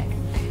නැහැ.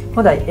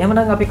 හොඳයි. එහෙනම්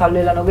අපි කල්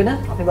වේලා නොගෙන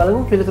අපි බලමු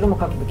පිළිතුර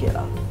මොකක්ද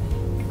කියලා.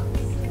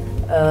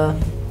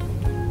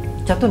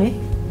 චතුනි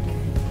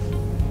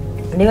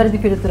නිවැරදි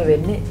පිළිතුර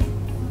වෙන්නේ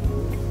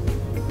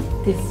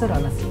තිස්ස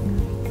රණසිංහ.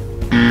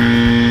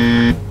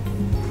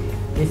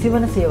 20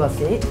 වන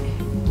සියවසේ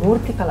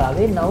මූර්ති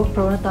කලාවේ නව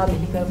ප්‍රවණතා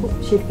බිහි කරපු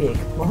ශිල්පියෙක්.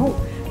 මොහු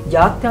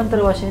ජාත්‍යන්තර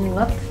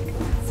වශයෙන්වත්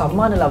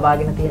සම්මාන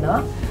ලබාගෙන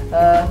තියෙනවා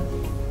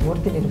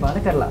මූර්ති නිර්මාණ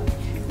කරලා.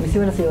 20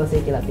 වන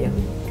සියවසේ කියලා අපි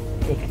අහුවේ.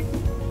 ඒකයි.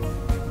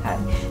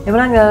 හරි.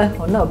 එවනම්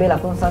ඔන්න ඔබේ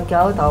ලකුණු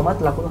සංඛ්‍යාව තවමත්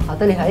ලකුණු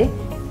 40යි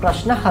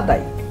ප්‍රශ්න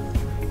 7යි.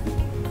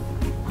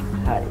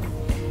 හරි.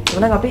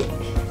 එවනම් අපි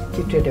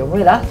චිත්‍රයට යමු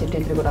වෙලා චිත්‍ර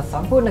ඉදිරි කොටස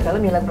සම්පූර්ණ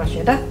කරලා ඊළඟ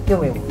ප්‍රශ්නයට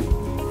යමු.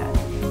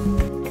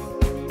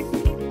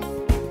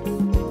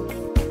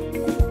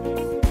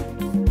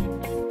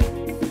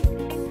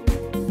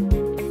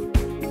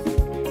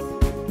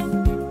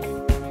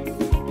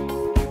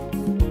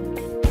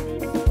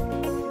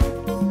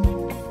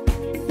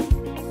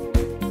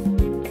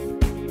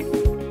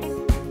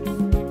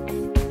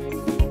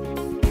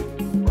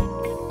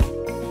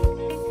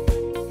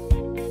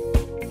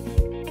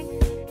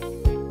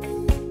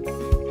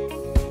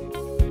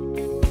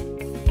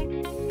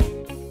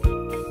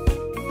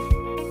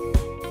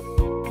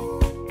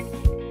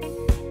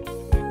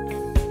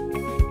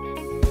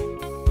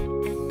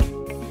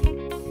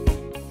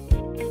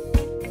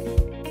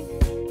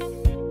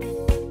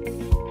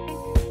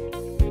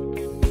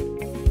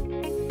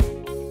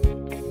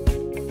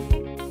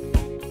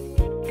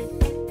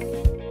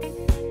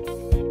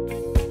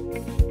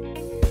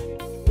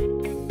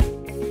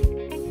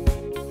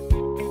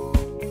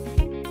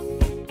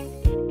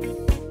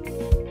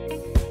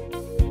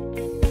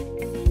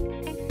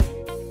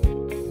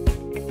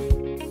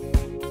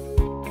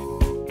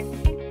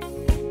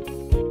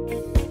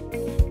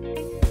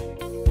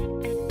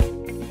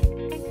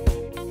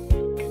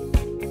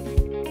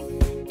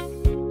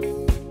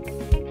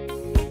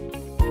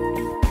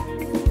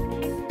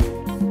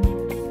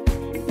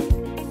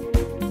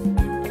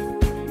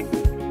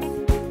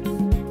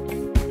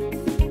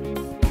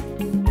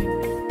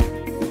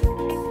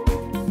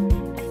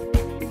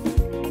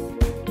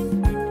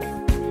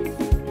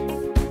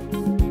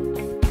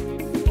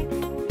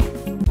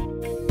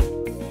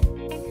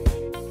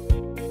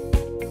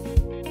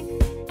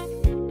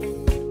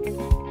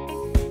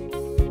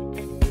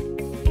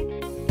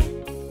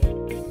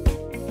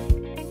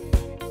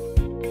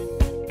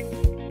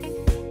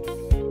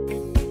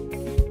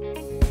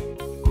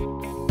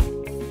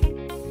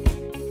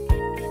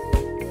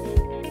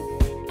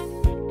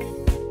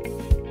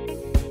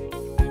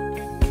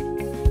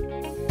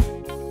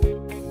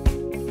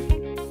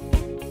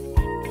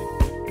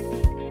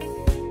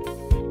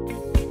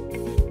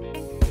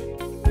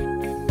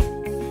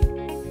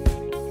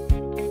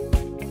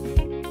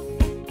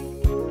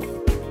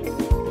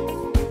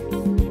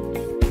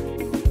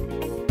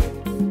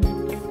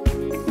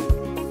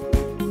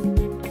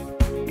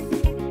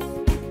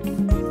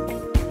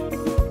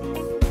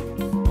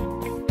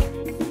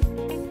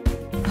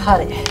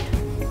 හරි.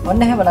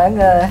 ඔන්න එහෙමනම්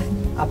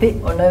අපි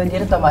ඔන්න ඔය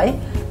විදිහට තමයි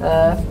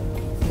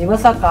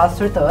නිවසක්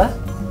ආශ්‍රිතව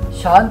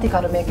ශාන්ති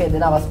කර්මයක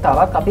යෙදෙන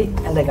අවස්ථාවක් අපි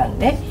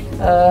ඇඳගන්නේ.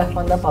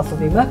 හොඳ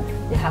පසුබිම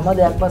හැම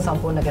දෙයක්ම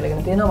සම්පූර්ණ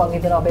කරගෙන තියෙනවා. මම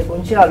හිතනවා අපේ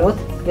පුංචි යාළුවොත්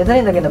ගෙදර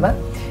ඉඳගෙනම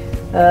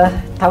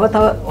තව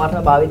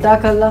වර්ණ භාවිතා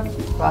කරලා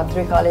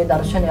රාත්‍රී කාලයේ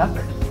දර්ශනයක්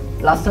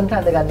ලස්සනට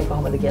ඇඳගන්නේ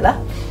කොහොමද කියලා.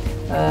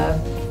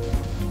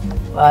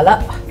 ඔයාලා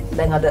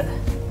දැන් අද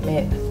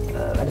මේ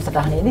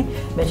වැඩසටහනේදී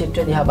මේ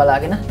චිත්‍රය දිහා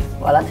බලාගෙන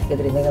ඔයාලත්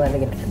ගෙදර ඉඳගෙන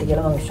වැඩගෙන ඇති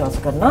කියලා මම විශ්වාස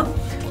කරනවා.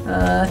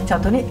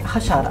 චතුනි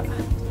හෂාරා.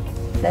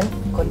 දැන්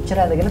කොච්චර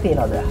ඇදගෙන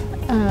තියනවද?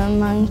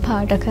 මං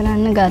පාට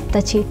කරන්න ගත්ත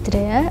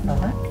චිත්‍රය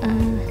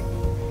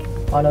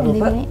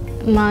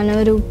මානව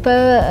රූප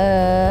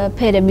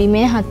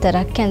පෙරබිමේ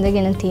 4ක්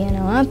ඇඳගෙන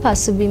තියෙනවා.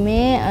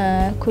 පසුබිමේ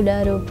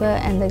කුඩා රූප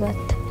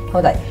ඇඳගත්තා.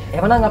 හොඳයි.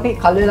 එහෙනම් අපි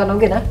කල් වේලා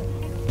නොගෙන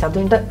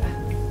චතුන්ට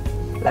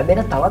ලැබෙන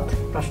තවත්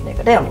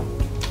ප්‍රශ්නයකට යමු.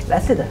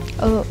 ලැස්තිද?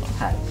 ඔව්.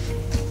 හරි.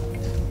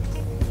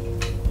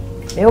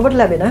 මේ ඔබට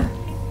ලැබෙන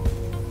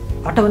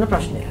 8 වෙනි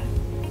ප්‍රශ්නය.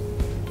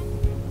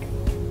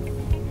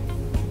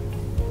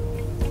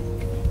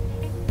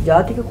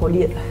 ජාතික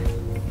කොඩිය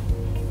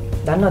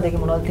දන්නවද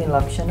ඒකේ මොනවද තියෙන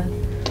ලක්ෂණ?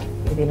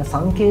 ඒකේ තියෙන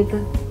සංකේත?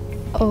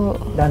 ඔව්.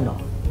 දන්නවා.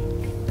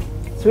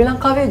 ශ්‍රී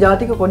ලංකාවේ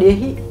ජාතික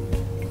කොඩියෙහි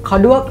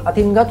කඩුවක්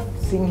අතින්ගත්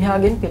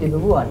සිංහයාගෙන්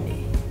පිළිබිඹු වන්නේ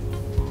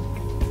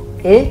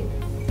A.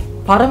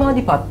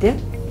 පරමාධිපත්‍ය,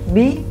 B.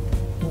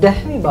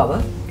 දැහැමි බව,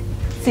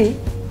 C.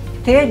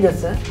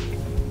 තේජස,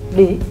 D.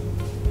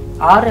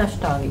 ආර්ය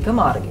අෂ්ටාංගික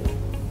මාර්ගය.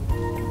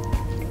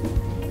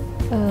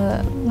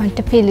 මට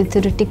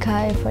පිළිතුරු ටික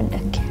ආයෙ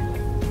පොඩ්ඩක්.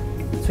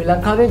 ශ්‍රී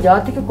ලංකාවේ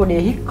ජාතික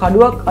කොඩියෙහි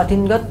කඩුවක්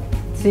අතින්ගත්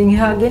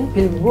සිංහයාගෙන්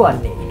පිළිබිඹු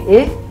වන්නේ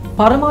A.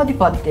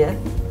 පරමාධිපත්‍ය,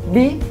 B.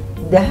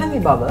 දැහැමි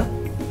බව,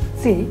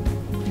 C.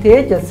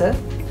 තේජස,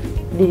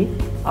 D.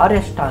 ආර්ය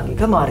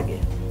අෂ්ටාංගික මාර්ගය.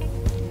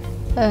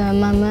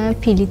 මම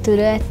පිළිතුර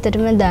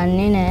ඇත්තටම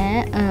දන්නේ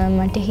නෑ.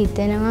 මට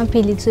හිතෙනවා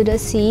පිළිතුර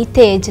C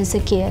තේජස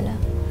කියලා.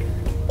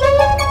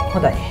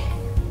 හොඳයි.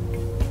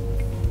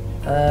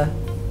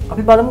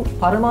 අපි බලමු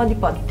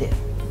පරමාධිපත්‍ය.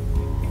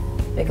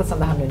 ඒක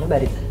සඳහන් වෙන්න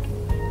බැරිද?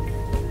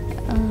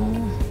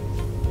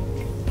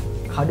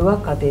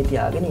 කඩුවක් අතේ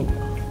තියාගෙන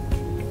ඉන්නවා.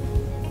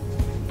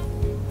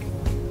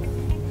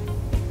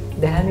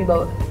 දැහැමි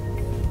බව.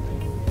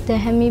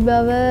 දැහැමි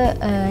බව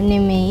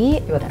නෙමෙයි.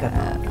 ඉවත්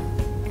කරනවා.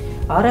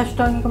 ආර්ය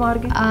අෂ්ටාංගික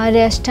මාර්ගය.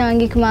 ආර්ය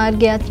අෂ්ටාංගික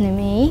මාර්ගයත්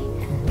නෙමෙයි.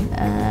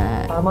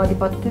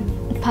 පරමාධිපත්‍ය.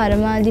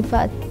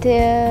 පරමාධිපත්‍ය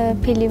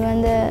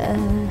පිළිබඳ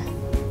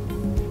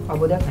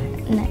අවබෝධයක්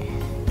නැහැ.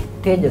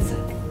 තේජස.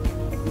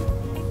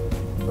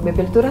 ඔබේ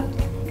පිළිතුර?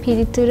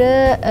 පිළිතුර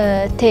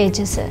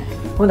තේජස.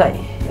 හොඳයි.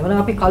 එවනම්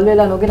අපි කල්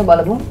වේලා නොගෙන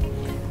බලමු.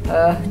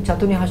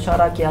 චතුනි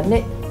හෂාරා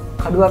කියන්නේ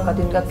කඩුවක්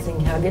අතින්ගත්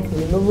සිංහයාගෙන්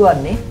පිළිබිඹු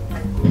වන්නේ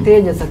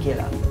තේජස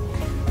කියලා.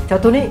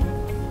 චතුනි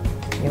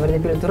නිවැරදි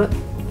පිළිතුර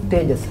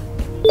තේජස.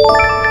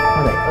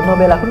 හොඳයි. ඔන්න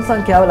ඔබේ ලකුණු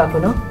සංඛ්‍යාව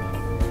ලකුණු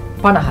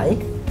 50යි.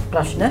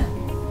 ප්‍රශ්න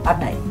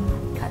 8යි.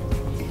 හරි.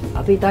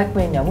 අපි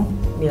ඊටක්මෙන් යමු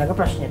ඊළඟ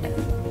ප්‍රශ්නෙට.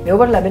 මේ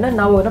ඔබට ලැබෙන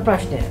 9 වෙනි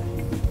ප්‍රශ්නය.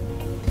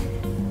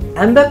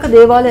 ඇම්බැක්ක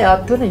දේවාලයේ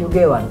අයත් වන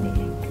යුගය වන්නේ.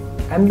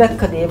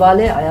 ඇම්බැක්ක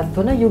දේවාලයේ අයත්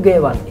වන යුගය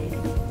වන්නේ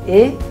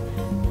A.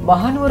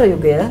 මහනුවර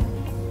යුගය,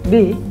 B.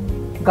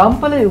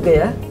 ගම්පල යුගය,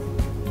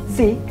 C.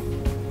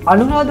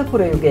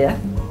 අනුරාධපුර යුගය,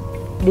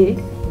 D.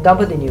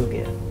 දඹදිව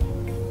යුගය.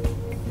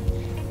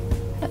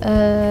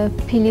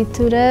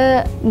 පිළිතුර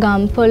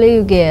ගම්පොළ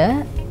යුගය.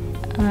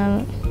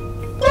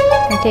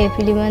 මට ඒ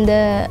පිළිබඳ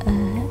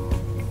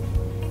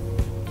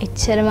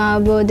එච්චරම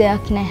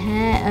අවබෝධයක්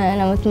නැහැ.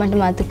 නමුත් මට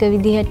මතක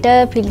විදිහට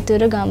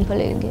පිළිතුර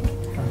ගම්පොළ යුගය.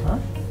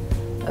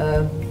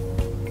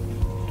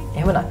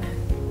 එහෙමනම්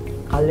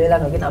කල් වේලා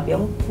නොගෙන අපි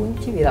යමු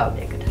පුංචි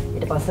විරාමයකට.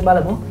 ඊට පස්සේ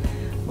බලමු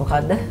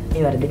මොකද්ද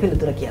නිවැරදි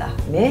පිළිතුර කියලා.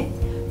 මේ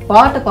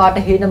පාට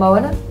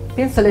හේනමවන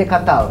පින්සලේ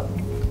කතාව.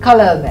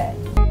 Color Man.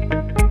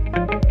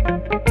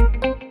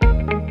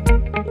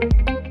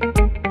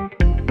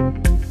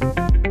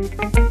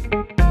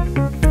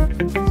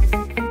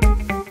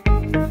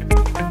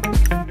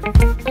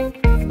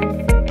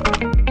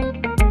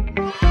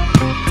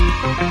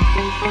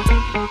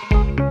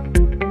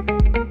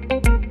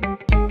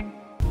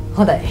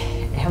 හොඳයි.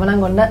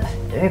 එහෙමනම් ඔන්න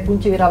මේ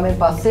පුංචි විරාමයෙන්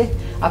පස්සේ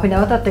අපි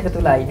නැවතත්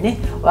එකතුලා ඉන්නේ.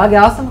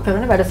 ඔයාගේ ආසම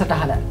කරන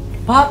වැඩසටහන.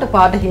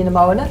 පාට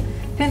හේනමවන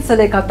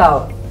පින්සලේ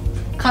කතාව.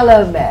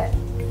 Color Man.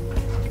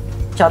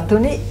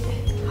 චතුනි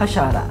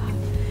හෂාරා.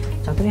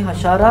 චතුනි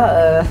හෂාරා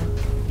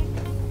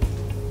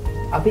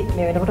අපි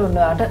මේ වෙනකොට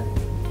ඔයාලට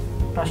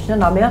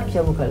ප්‍රශ්න 9ක්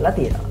යොමු කරලා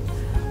තියෙනවා.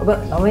 ඔබ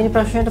 9 වෙනි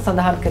ප්‍රශ්නයට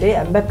සඳහන් කරේ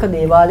ඇම්බැක්ක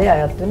දේවාලයේ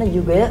අයත් වෙන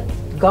යුගය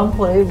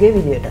ගම්පොළ යුගයේ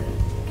විදියට.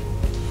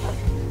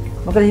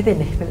 මොකද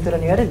හිතෙන්නේ? පිළිතුර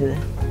නිවැරදිද?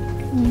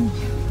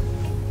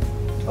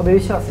 ඔබේ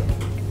විශ්වාසය?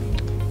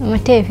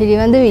 මට ඒ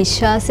පිළිබඳ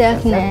විශ්වාසයක්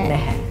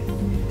නැහැ.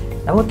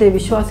 නමුත් ඒ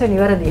විශ්වාසය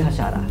නිවැරදි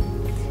හෂාරා.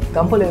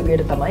 ගම්පොළ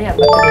යුගයට තමයි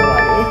ඇම්බැක්ක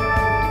දේවාලයේ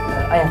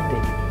අයත්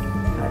වෙන්නේ.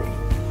 හරි.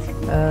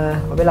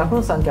 ඔබේ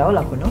ලකුණු සංඛ්‍යාව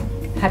ලකුණු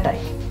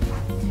 60යි.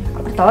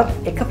 අපිට තවත්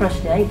එක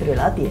ප්‍රශ්නයක් ඉතුරු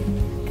වෙලා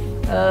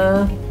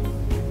තියෙනවා.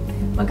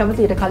 මම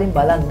කැමති ඊට කලින්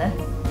බලන්න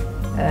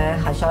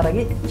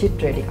හෂාරගේ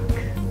චිත්‍රය ටිකක්.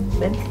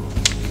 දැන්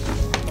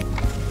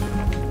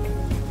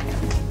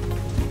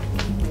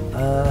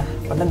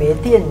ඔන්න මේ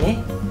තියෙන්නේ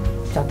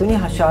චතුනි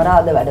හෂාරා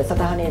අද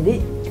වැඩසටහනේදී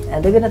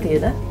ඇඳගෙන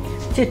තියෙන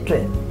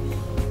චිත්‍රය.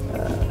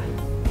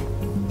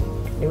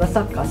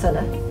 නිවසක් අසල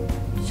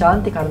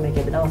ශාන්ති කර්මයක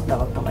යෙදෙන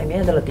අවස්ථාවක් තමයි මේ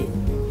ඇඳලා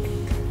තියෙන්නේ.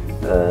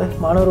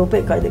 මානව රූප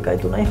 1 2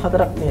 3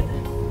 4ක් නේද?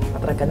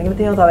 4ක් අඳගෙන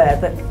තියෙනවා. තව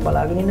ඈත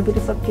බලාගෙන ඉන්න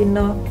පිටසක්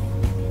ඉන්නවා.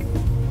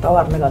 තව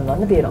වර්ණ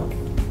ගන්නවන්න තියෙනවා.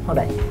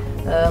 හොඳයි.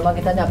 මම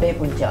හිතන්නේ අපේ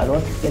පුංචි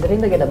යාළුවෝ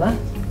ගෙදරින් ඉඳගෙනම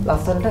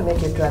ලස්සනට මේ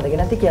චිත්‍රය ඇඳගෙන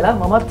නැති කියලා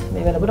මමත්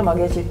මේ වෙනකොට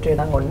මගේ චිත්‍රය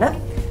නම් ඔන්න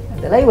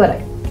ඇඳලා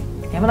ඉවරයි.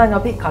 එහෙනම්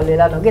අපි කල්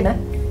වේලා නොගෙන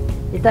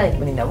ඉතා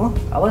ඉක්මනින් යමු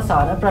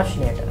අවසාන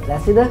ප්‍රශ්නයට.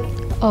 ලැසිද?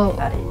 ඔව්.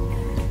 හරි.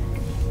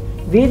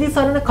 වීදි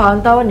සරණ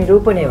කාන්තාව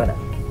නිරූපණය වන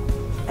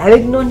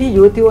ඇවිග්නොන්හි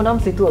යුවතියෝ නම්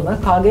සිතුවම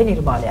කාගේ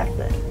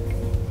නිර්මාණයක්ද?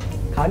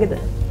 කාගේද?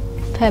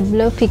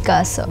 Pablo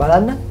Picasso.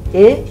 බලන්න.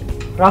 A.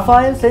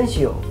 රෆායල්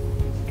සෙන්සියෝ,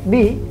 B.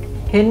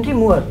 Henry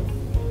මුවර්,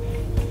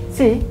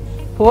 C.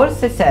 Paul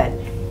සෙසෑන්,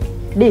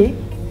 D.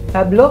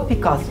 Pablo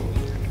Picasso.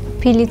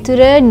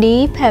 පිළිතුර D.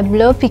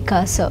 Pablo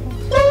Picasso.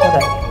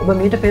 හොඳයි. ඔබ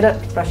මීට පෙර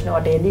ප්‍රශ්න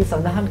වටේදී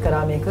සඳහන්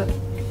කරා මේක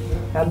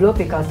පැබ්ලෝ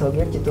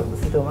පිකාසෝගේ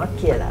සිතුවමක්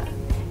කියලා.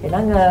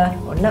 එහෙනම්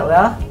ඔන්න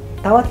ඔයා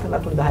තවත්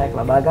ලකුණු 10ක්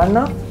ලබා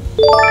ගන්නවා.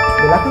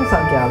 ලකුණු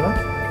සංඛ්‍යාව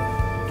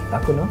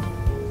ලකුණු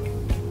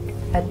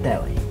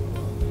 70යි.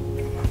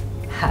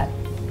 හරි.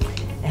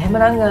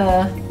 එහෙමනම්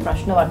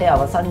ප්‍රශ්න වටේ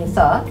අවසන්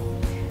නිසා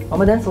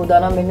මම දැන්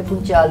සූදානම් වෙන්නේ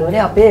පුංචි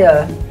යාළුවනේ අපේ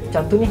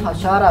චතුනි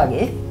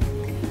හෂාරාගේ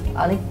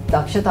අනිත්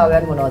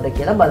දක්ෂතාවයන් මොනවද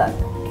කියලා බලන්න.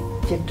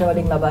 චිත්‍ර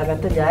වලින්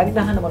ලබාගත්ත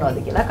ජයග්‍රහණ මොනවද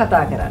කියලා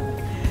කතා කරන්න.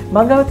 මම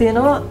ගාව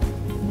තියෙනවා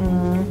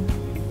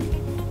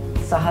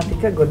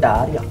සහතික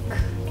ගොඩාරියක්.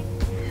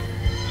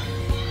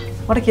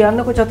 මට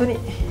කියන්නකෝ චතුනි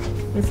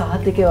මේ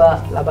සහතිකය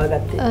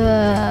ලබාගත්තේ.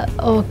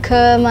 ඕක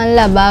මම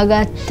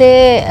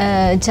ලබාගත්තේ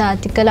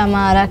ජාතික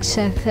ළමා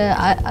ආරක්ෂක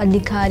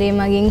අධිකාරිය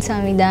මගින්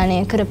සංවිධානය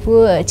කරපු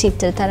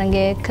චිත්‍ර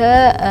තරඟයක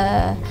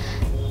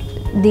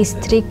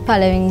දිස්ත්‍රික්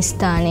පළවෙනි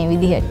ස්ථානයේ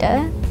විදිහට.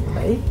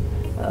 හරි.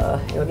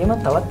 ඒ වගේම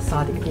තවත්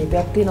සහතික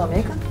කීපයක් තියෙනවා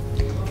මේක.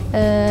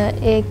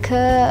 ඒක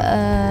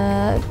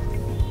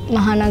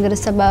මහනගර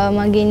සභාව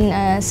මගින්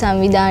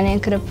සංවිධානය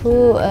කරපු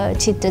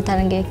චිත්‍ර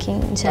තරඟයකින්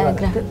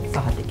ජයග්‍රහණ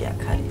සහතිකයක්.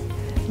 හරි.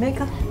 මේක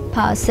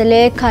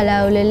පාසලේ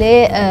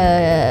කලාඋලේ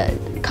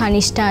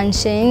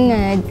කනිෂ්ඨාංශයෙන්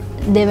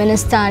දෙවන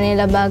ස්ථානය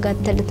ලබා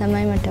ගත්තට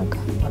තමයි මට ඔක.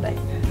 හොඳයි.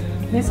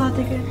 මේ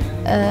සහතිකය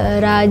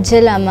රාජ්‍ය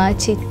ළමා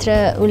චිත්‍ර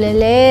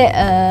උළෙලේ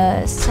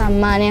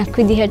සම්මානයක්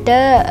විදිහට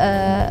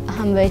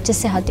හම්බ වෙච්ච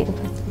සහතිකපත්.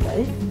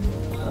 හරි.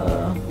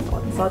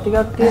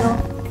 සහතිකයක් තියෙනවා.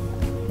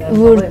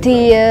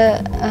 වෘත්තීය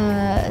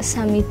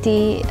සමිති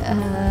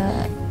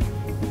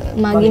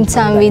මගින්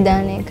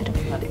සංවිධානය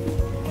කරපු. හරි.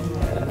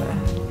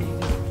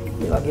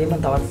 ඒ වගේම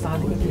තවත්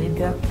සහතික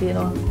කිහිපයක්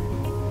තියෙනවා.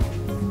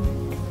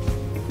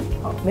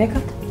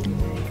 මේකත්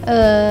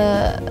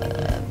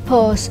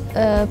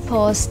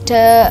පෝස්ටර්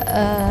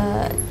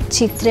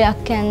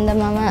චිත්‍රයක් ඇන්ද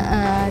මම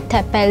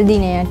තැපැල්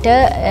දිනයට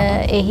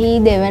එහි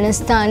දෙවන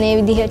ස්ථානයේ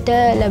විදිහට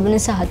ලැබුණ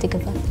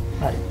සහතිකපත්.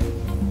 හරි.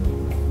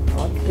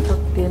 තවත්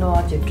එකක්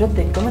තියෙනවා චිත්‍රත්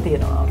එක්කම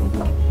තියෙනවා.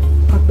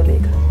 මොකක්ද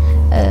මේක?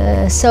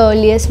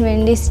 සෝලියස්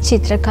මෙන්ඩිස්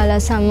චිත්‍රකලා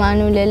සම්මාන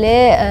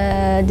උළෙලේ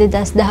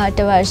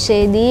 2018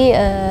 වර්ෂයේදී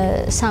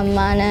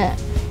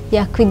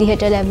සම්මානයක්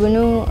විදිහට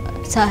ලැබුණු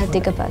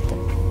සහතිකපත.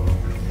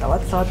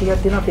 තවත් සහතිකයක්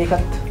තියෙනවා.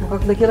 ඒකත්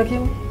මොකක්ද කියලා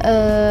කියමු.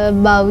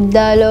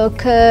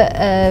 බෞද්ධාලෝක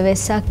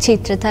වෙසක්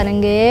චිත්‍ර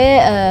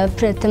තරඟයේ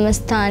ප්‍රථම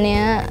ස්ථානය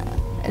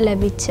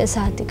ලැබිච්ච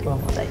සහතික.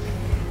 හොඳයි.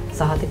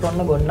 සහතික ඔන්න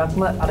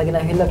ගොන්නක්ම අරගෙන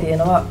ඇවිල්ලා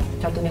තියෙනවා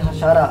චතුනි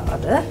හෂාරා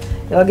අද.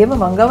 ඒ වගේම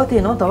මංගව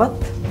තියෙනවා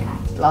තවත්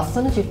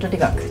ලස්සන චිත්‍ර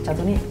ටිකක්.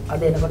 චතුනි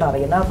අද එනකොට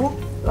අරගෙන ආපු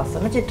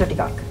ලස්සන චිත්‍ර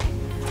ටිකක්.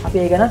 අපි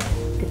ඒ ගැන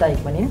ඉතා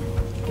ඉක්මනින්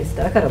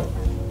විස්තර කරමු.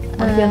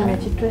 මොකද කියන්නේ මේ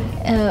චිත්‍රය?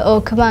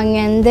 ඕක මං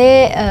ඇන්දේ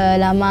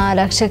ළමා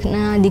ආරක්ෂක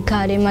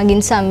අධිකාරිය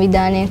මගින්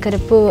සංවිධානය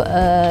කරපු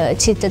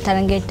චිත්‍ර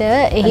තරඟයට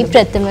එහි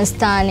ප්‍රථම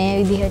ස්ථානය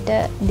විදිහට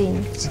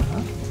දිනුච්ච.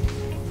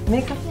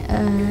 මේක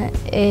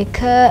ඒක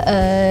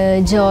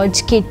ජෝර්ජ්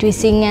කිට්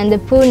විසින්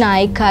ඇඳපු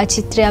නායිකා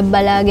චිත්‍රයක්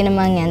බලාගෙන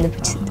මං ඇඳපු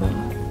චිත්‍රයක්.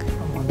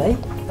 හොඳයි.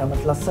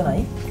 තමත්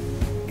ලස්සනයි.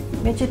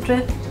 මේ චිත්‍රය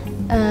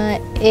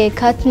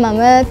ඒකත්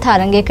මම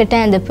තරඟයකට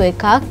ඇඳපු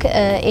එකක්.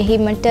 එහි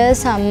මට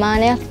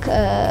සම්මානයක්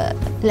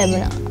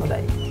ලැබුණා.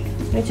 හොඳයි.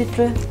 මේ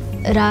චිත්‍රය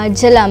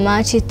රාජ්‍ය ළමා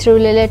චිත්‍ර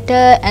උළෙලට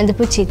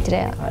ඇඳපු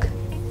චිත්‍රයක්.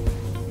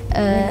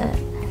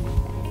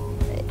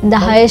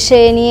 10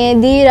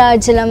 ශ්‍රේණියේදී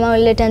රාජ්‍ය ළමා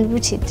උළෙලට ඇඳපු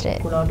චිත්‍රය.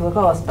 කුණාටුවක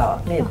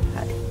අවස්ථාවක් නේද?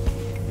 හරි.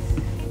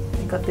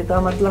 ඒකත්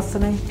ඉතාමත්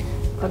ලස්සනයි.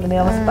 මොකද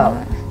මේ අවස්ථාව?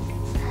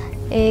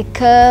 ඒක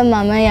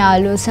මම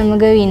යාළුවෝ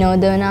සමග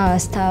විනෝද වන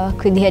අවස්ථාවක්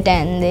විදිහට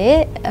ඇන්දේ.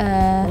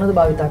 මොනවද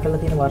භාවිතා කරලා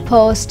තියෙන වර්ණ?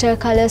 පෝස්ටර්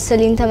කලර්ස්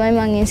වලින් තමයි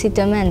මම ඒ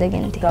සිතුවම ඇඳගෙන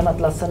තියෙන්නේ. ඉතාමත්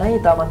ලස්සනයි.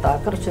 ඉතාමත්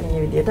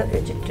ආකර්ෂණීය විදිහට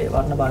ඒ චිත්‍රයේ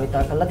වර්ණ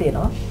භාවිතා කරලා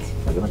තියෙනවා.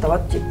 ඒ වගේම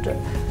තවත් චිත්‍ර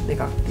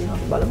දෙකක් තියෙනවා.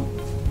 අපි බලමු.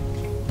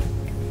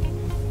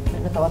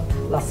 මෙන්න තවත්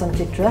ලස්සන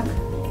චිත්‍රයක්.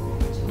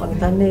 මම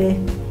හිතන්නේ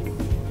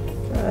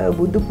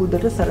බුදු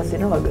පුදට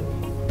සරසෙන වග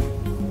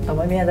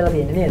තමයි මේ ඇඳලා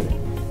තියෙන්නේ නේද?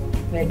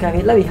 මේක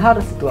ඇවිල්ලා විහාර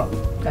සිතුවක්.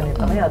 කනේ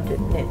තමයි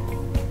අද්දෙන්නේ නේද?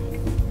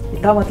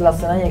 ඉතාමත්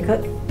ලස්සනයි. ඒක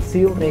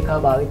සියුම් රේඛා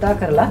භාවිතා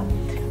කරලා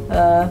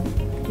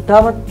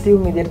ඉතාමත්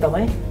සියුම් විදිහට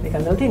තමයි මේක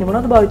ඇඳලා තියෙන්නේ.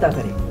 මොනවද භාවිතා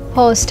කරේ?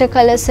 පෝස්ටර්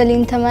කලර්ස්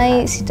වලින් තමයි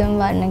සිතුවම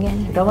වර්ණ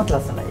ගන්නේ. ඉතාමත්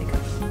ලස්සනයි ඒක.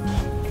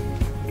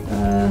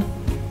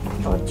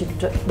 තවත්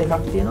චිත්‍ර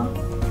දෙකක් තියෙනවා.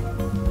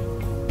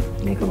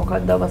 මේක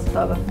මොකක්ද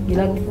අවස්ථාව?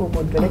 ගිලන්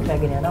පුද්ගලෙක්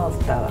රැගෙන යන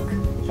අවස්ථාවක්.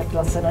 ඒත්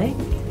ලස්සනයි.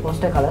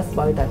 පෝස්ටර් කලර්ස්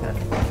භාවිතා කරලා.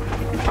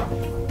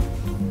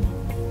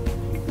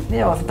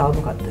 මේ අවස්ථාව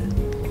මොකක්ද?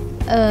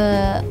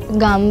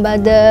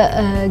 ගම්බද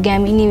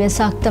ගැමි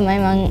නිවසක් තමයි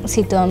මං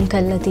සිතුවම්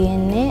කරලා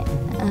තියෙන්නේ.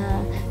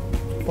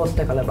 පෝස්ට්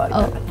එක ලබා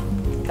ගන්න.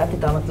 ඒකත්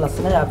ඉතාමත්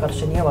ලස්සනයි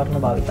ආකර්ෂණීය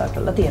වර්ණ භාවිතා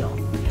කරලා තියෙනවා.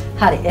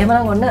 හරි.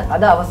 එහෙනම් ඔන්න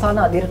අද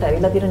අවසාන අදියරට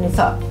ඇවිල්ලා තියෙන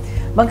නිසා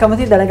මම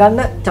කැමතියි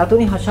දැනගන්න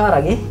චතුනි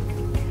හෂාරගේ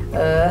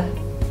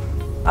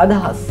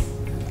අදහස්.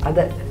 අද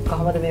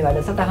කොහොමද මේ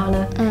වැඩසටහන?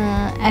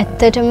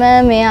 ඇත්තටම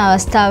මේ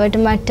අවස්ථාවට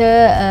මට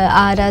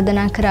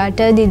ආරාධනා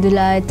කරාට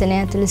දිදුලා ආයතනය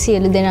ඇතුළු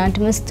සියලු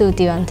දෙනාටම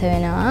ස්තුතිවන්ත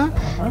වෙනවා.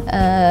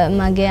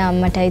 මගේ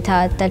අම්මටයි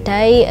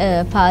තාත්තටයි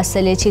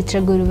පාසලේ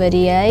චිත්‍ර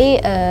ගුරුවරියයි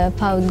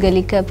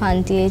පෞද්ගලික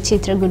පන්තියේ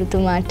චිත්‍ර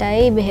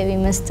ගුරුතුමාටයි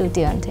බෙහෙවින්ම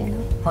ස්තුතිවන්ත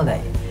වෙනවා. හොඳයි.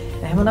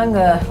 එහෙනම්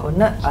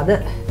ඔන්න අද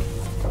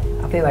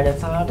අපේ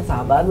වැඩසටහනට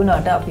සහභාගී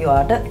වුණාට අපි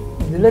ඔයාට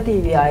දිදුලා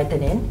TV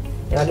ආයතනයෙන්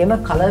ඒ වගේම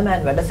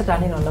කලර්මෑන්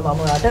වැඩසටහනින් ඔන්න මම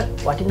ඔයාට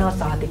වටිනා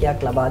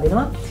සහතිකයක් ලබා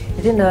දෙනවා.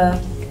 ඉතින්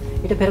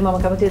ඊට පෙර මම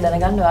කැමතියි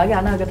දැනගන්න ඔයාගේ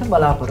අනාගත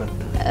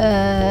බලාපොරොත්තු.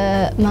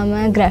 මම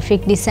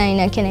ග්‍රැෆික්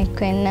ඩිසයිනර් කෙනෙක්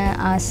වෙන්න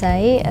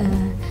ආසයි.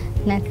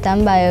 නැත්තම්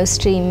බයෝ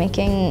ස්ට්‍රීම්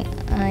එකෙන්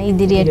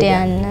ඉදිරියට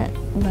යන්න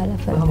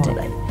බලාපොරොත්තු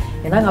වෙනවා.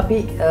 එහෙනම් අපි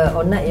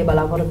ඔන්න ඒ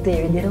බලාපොරොත්තු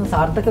ඒ විදිහටම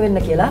සාර්ථක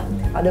වෙන්න කියලා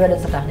අද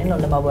වැඩසටහනෙන්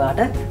ඔන්න මම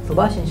ඔයාට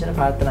සුභාශිංසන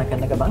ප්‍රාර්ථනා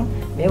කරන ගමන්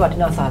මේ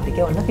වටිනා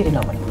සහතිකය ඔන්න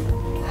පිරිනමනවා.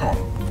 හරි.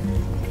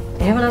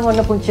 එහෙමනම්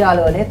ඔන්න පුංචි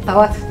යාළුවනේ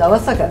තවත්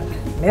දවසක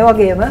මේ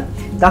වගේම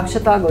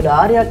දක්ෂතා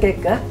ගොඩාරියක්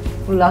එක්ක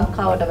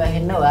ලංකාවට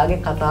වැහෙන්න ඔයාගේ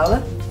කතාව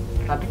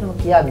රටටම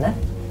කියන්න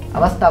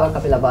අවස්ථාවක්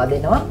අපි ලබා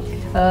දෙනවා.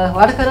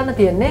 ඔයාලට කරන්න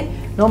තියෙන්නේ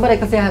නම්බර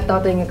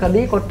 177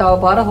 එකදී කොට්ටාව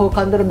පාර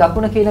හෝකන්දර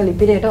දකුණ කියන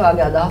ලිපිණයට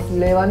ඔයාගේ අදහස්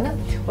ලියවන්න,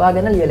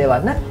 ඔයාගෙන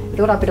ලියලෙවන්න.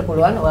 ඒකට අපිට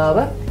පුළුවන් ඔයාව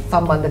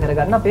සම්බන්ධ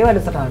කරගන්න අපේ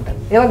වැඩසටහනට.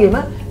 ඒ වගේම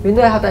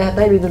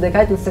 077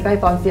 02 31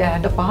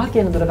 565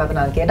 කියන දුරකථන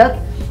අංකයටත්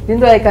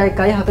 0111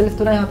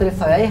 43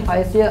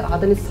 46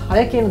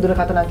 646 කියන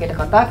දුරකථන අංකයට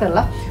කතා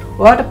කරලා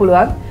ඔයාට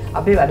පුළුවන්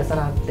අපේ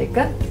වැඩසටහනත් එක්ක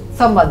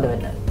සම්බන්ධ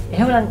වෙන්න.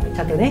 එහෙනම්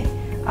චතුනේ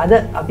අද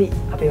අපි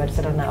අපේ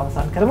වැඩසටහන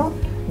අවසන් කරමු.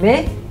 මේ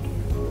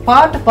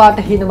පාට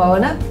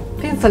හිනමවන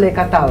පින්සලේ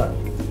කතාව.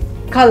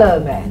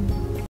 කලර්මෑන්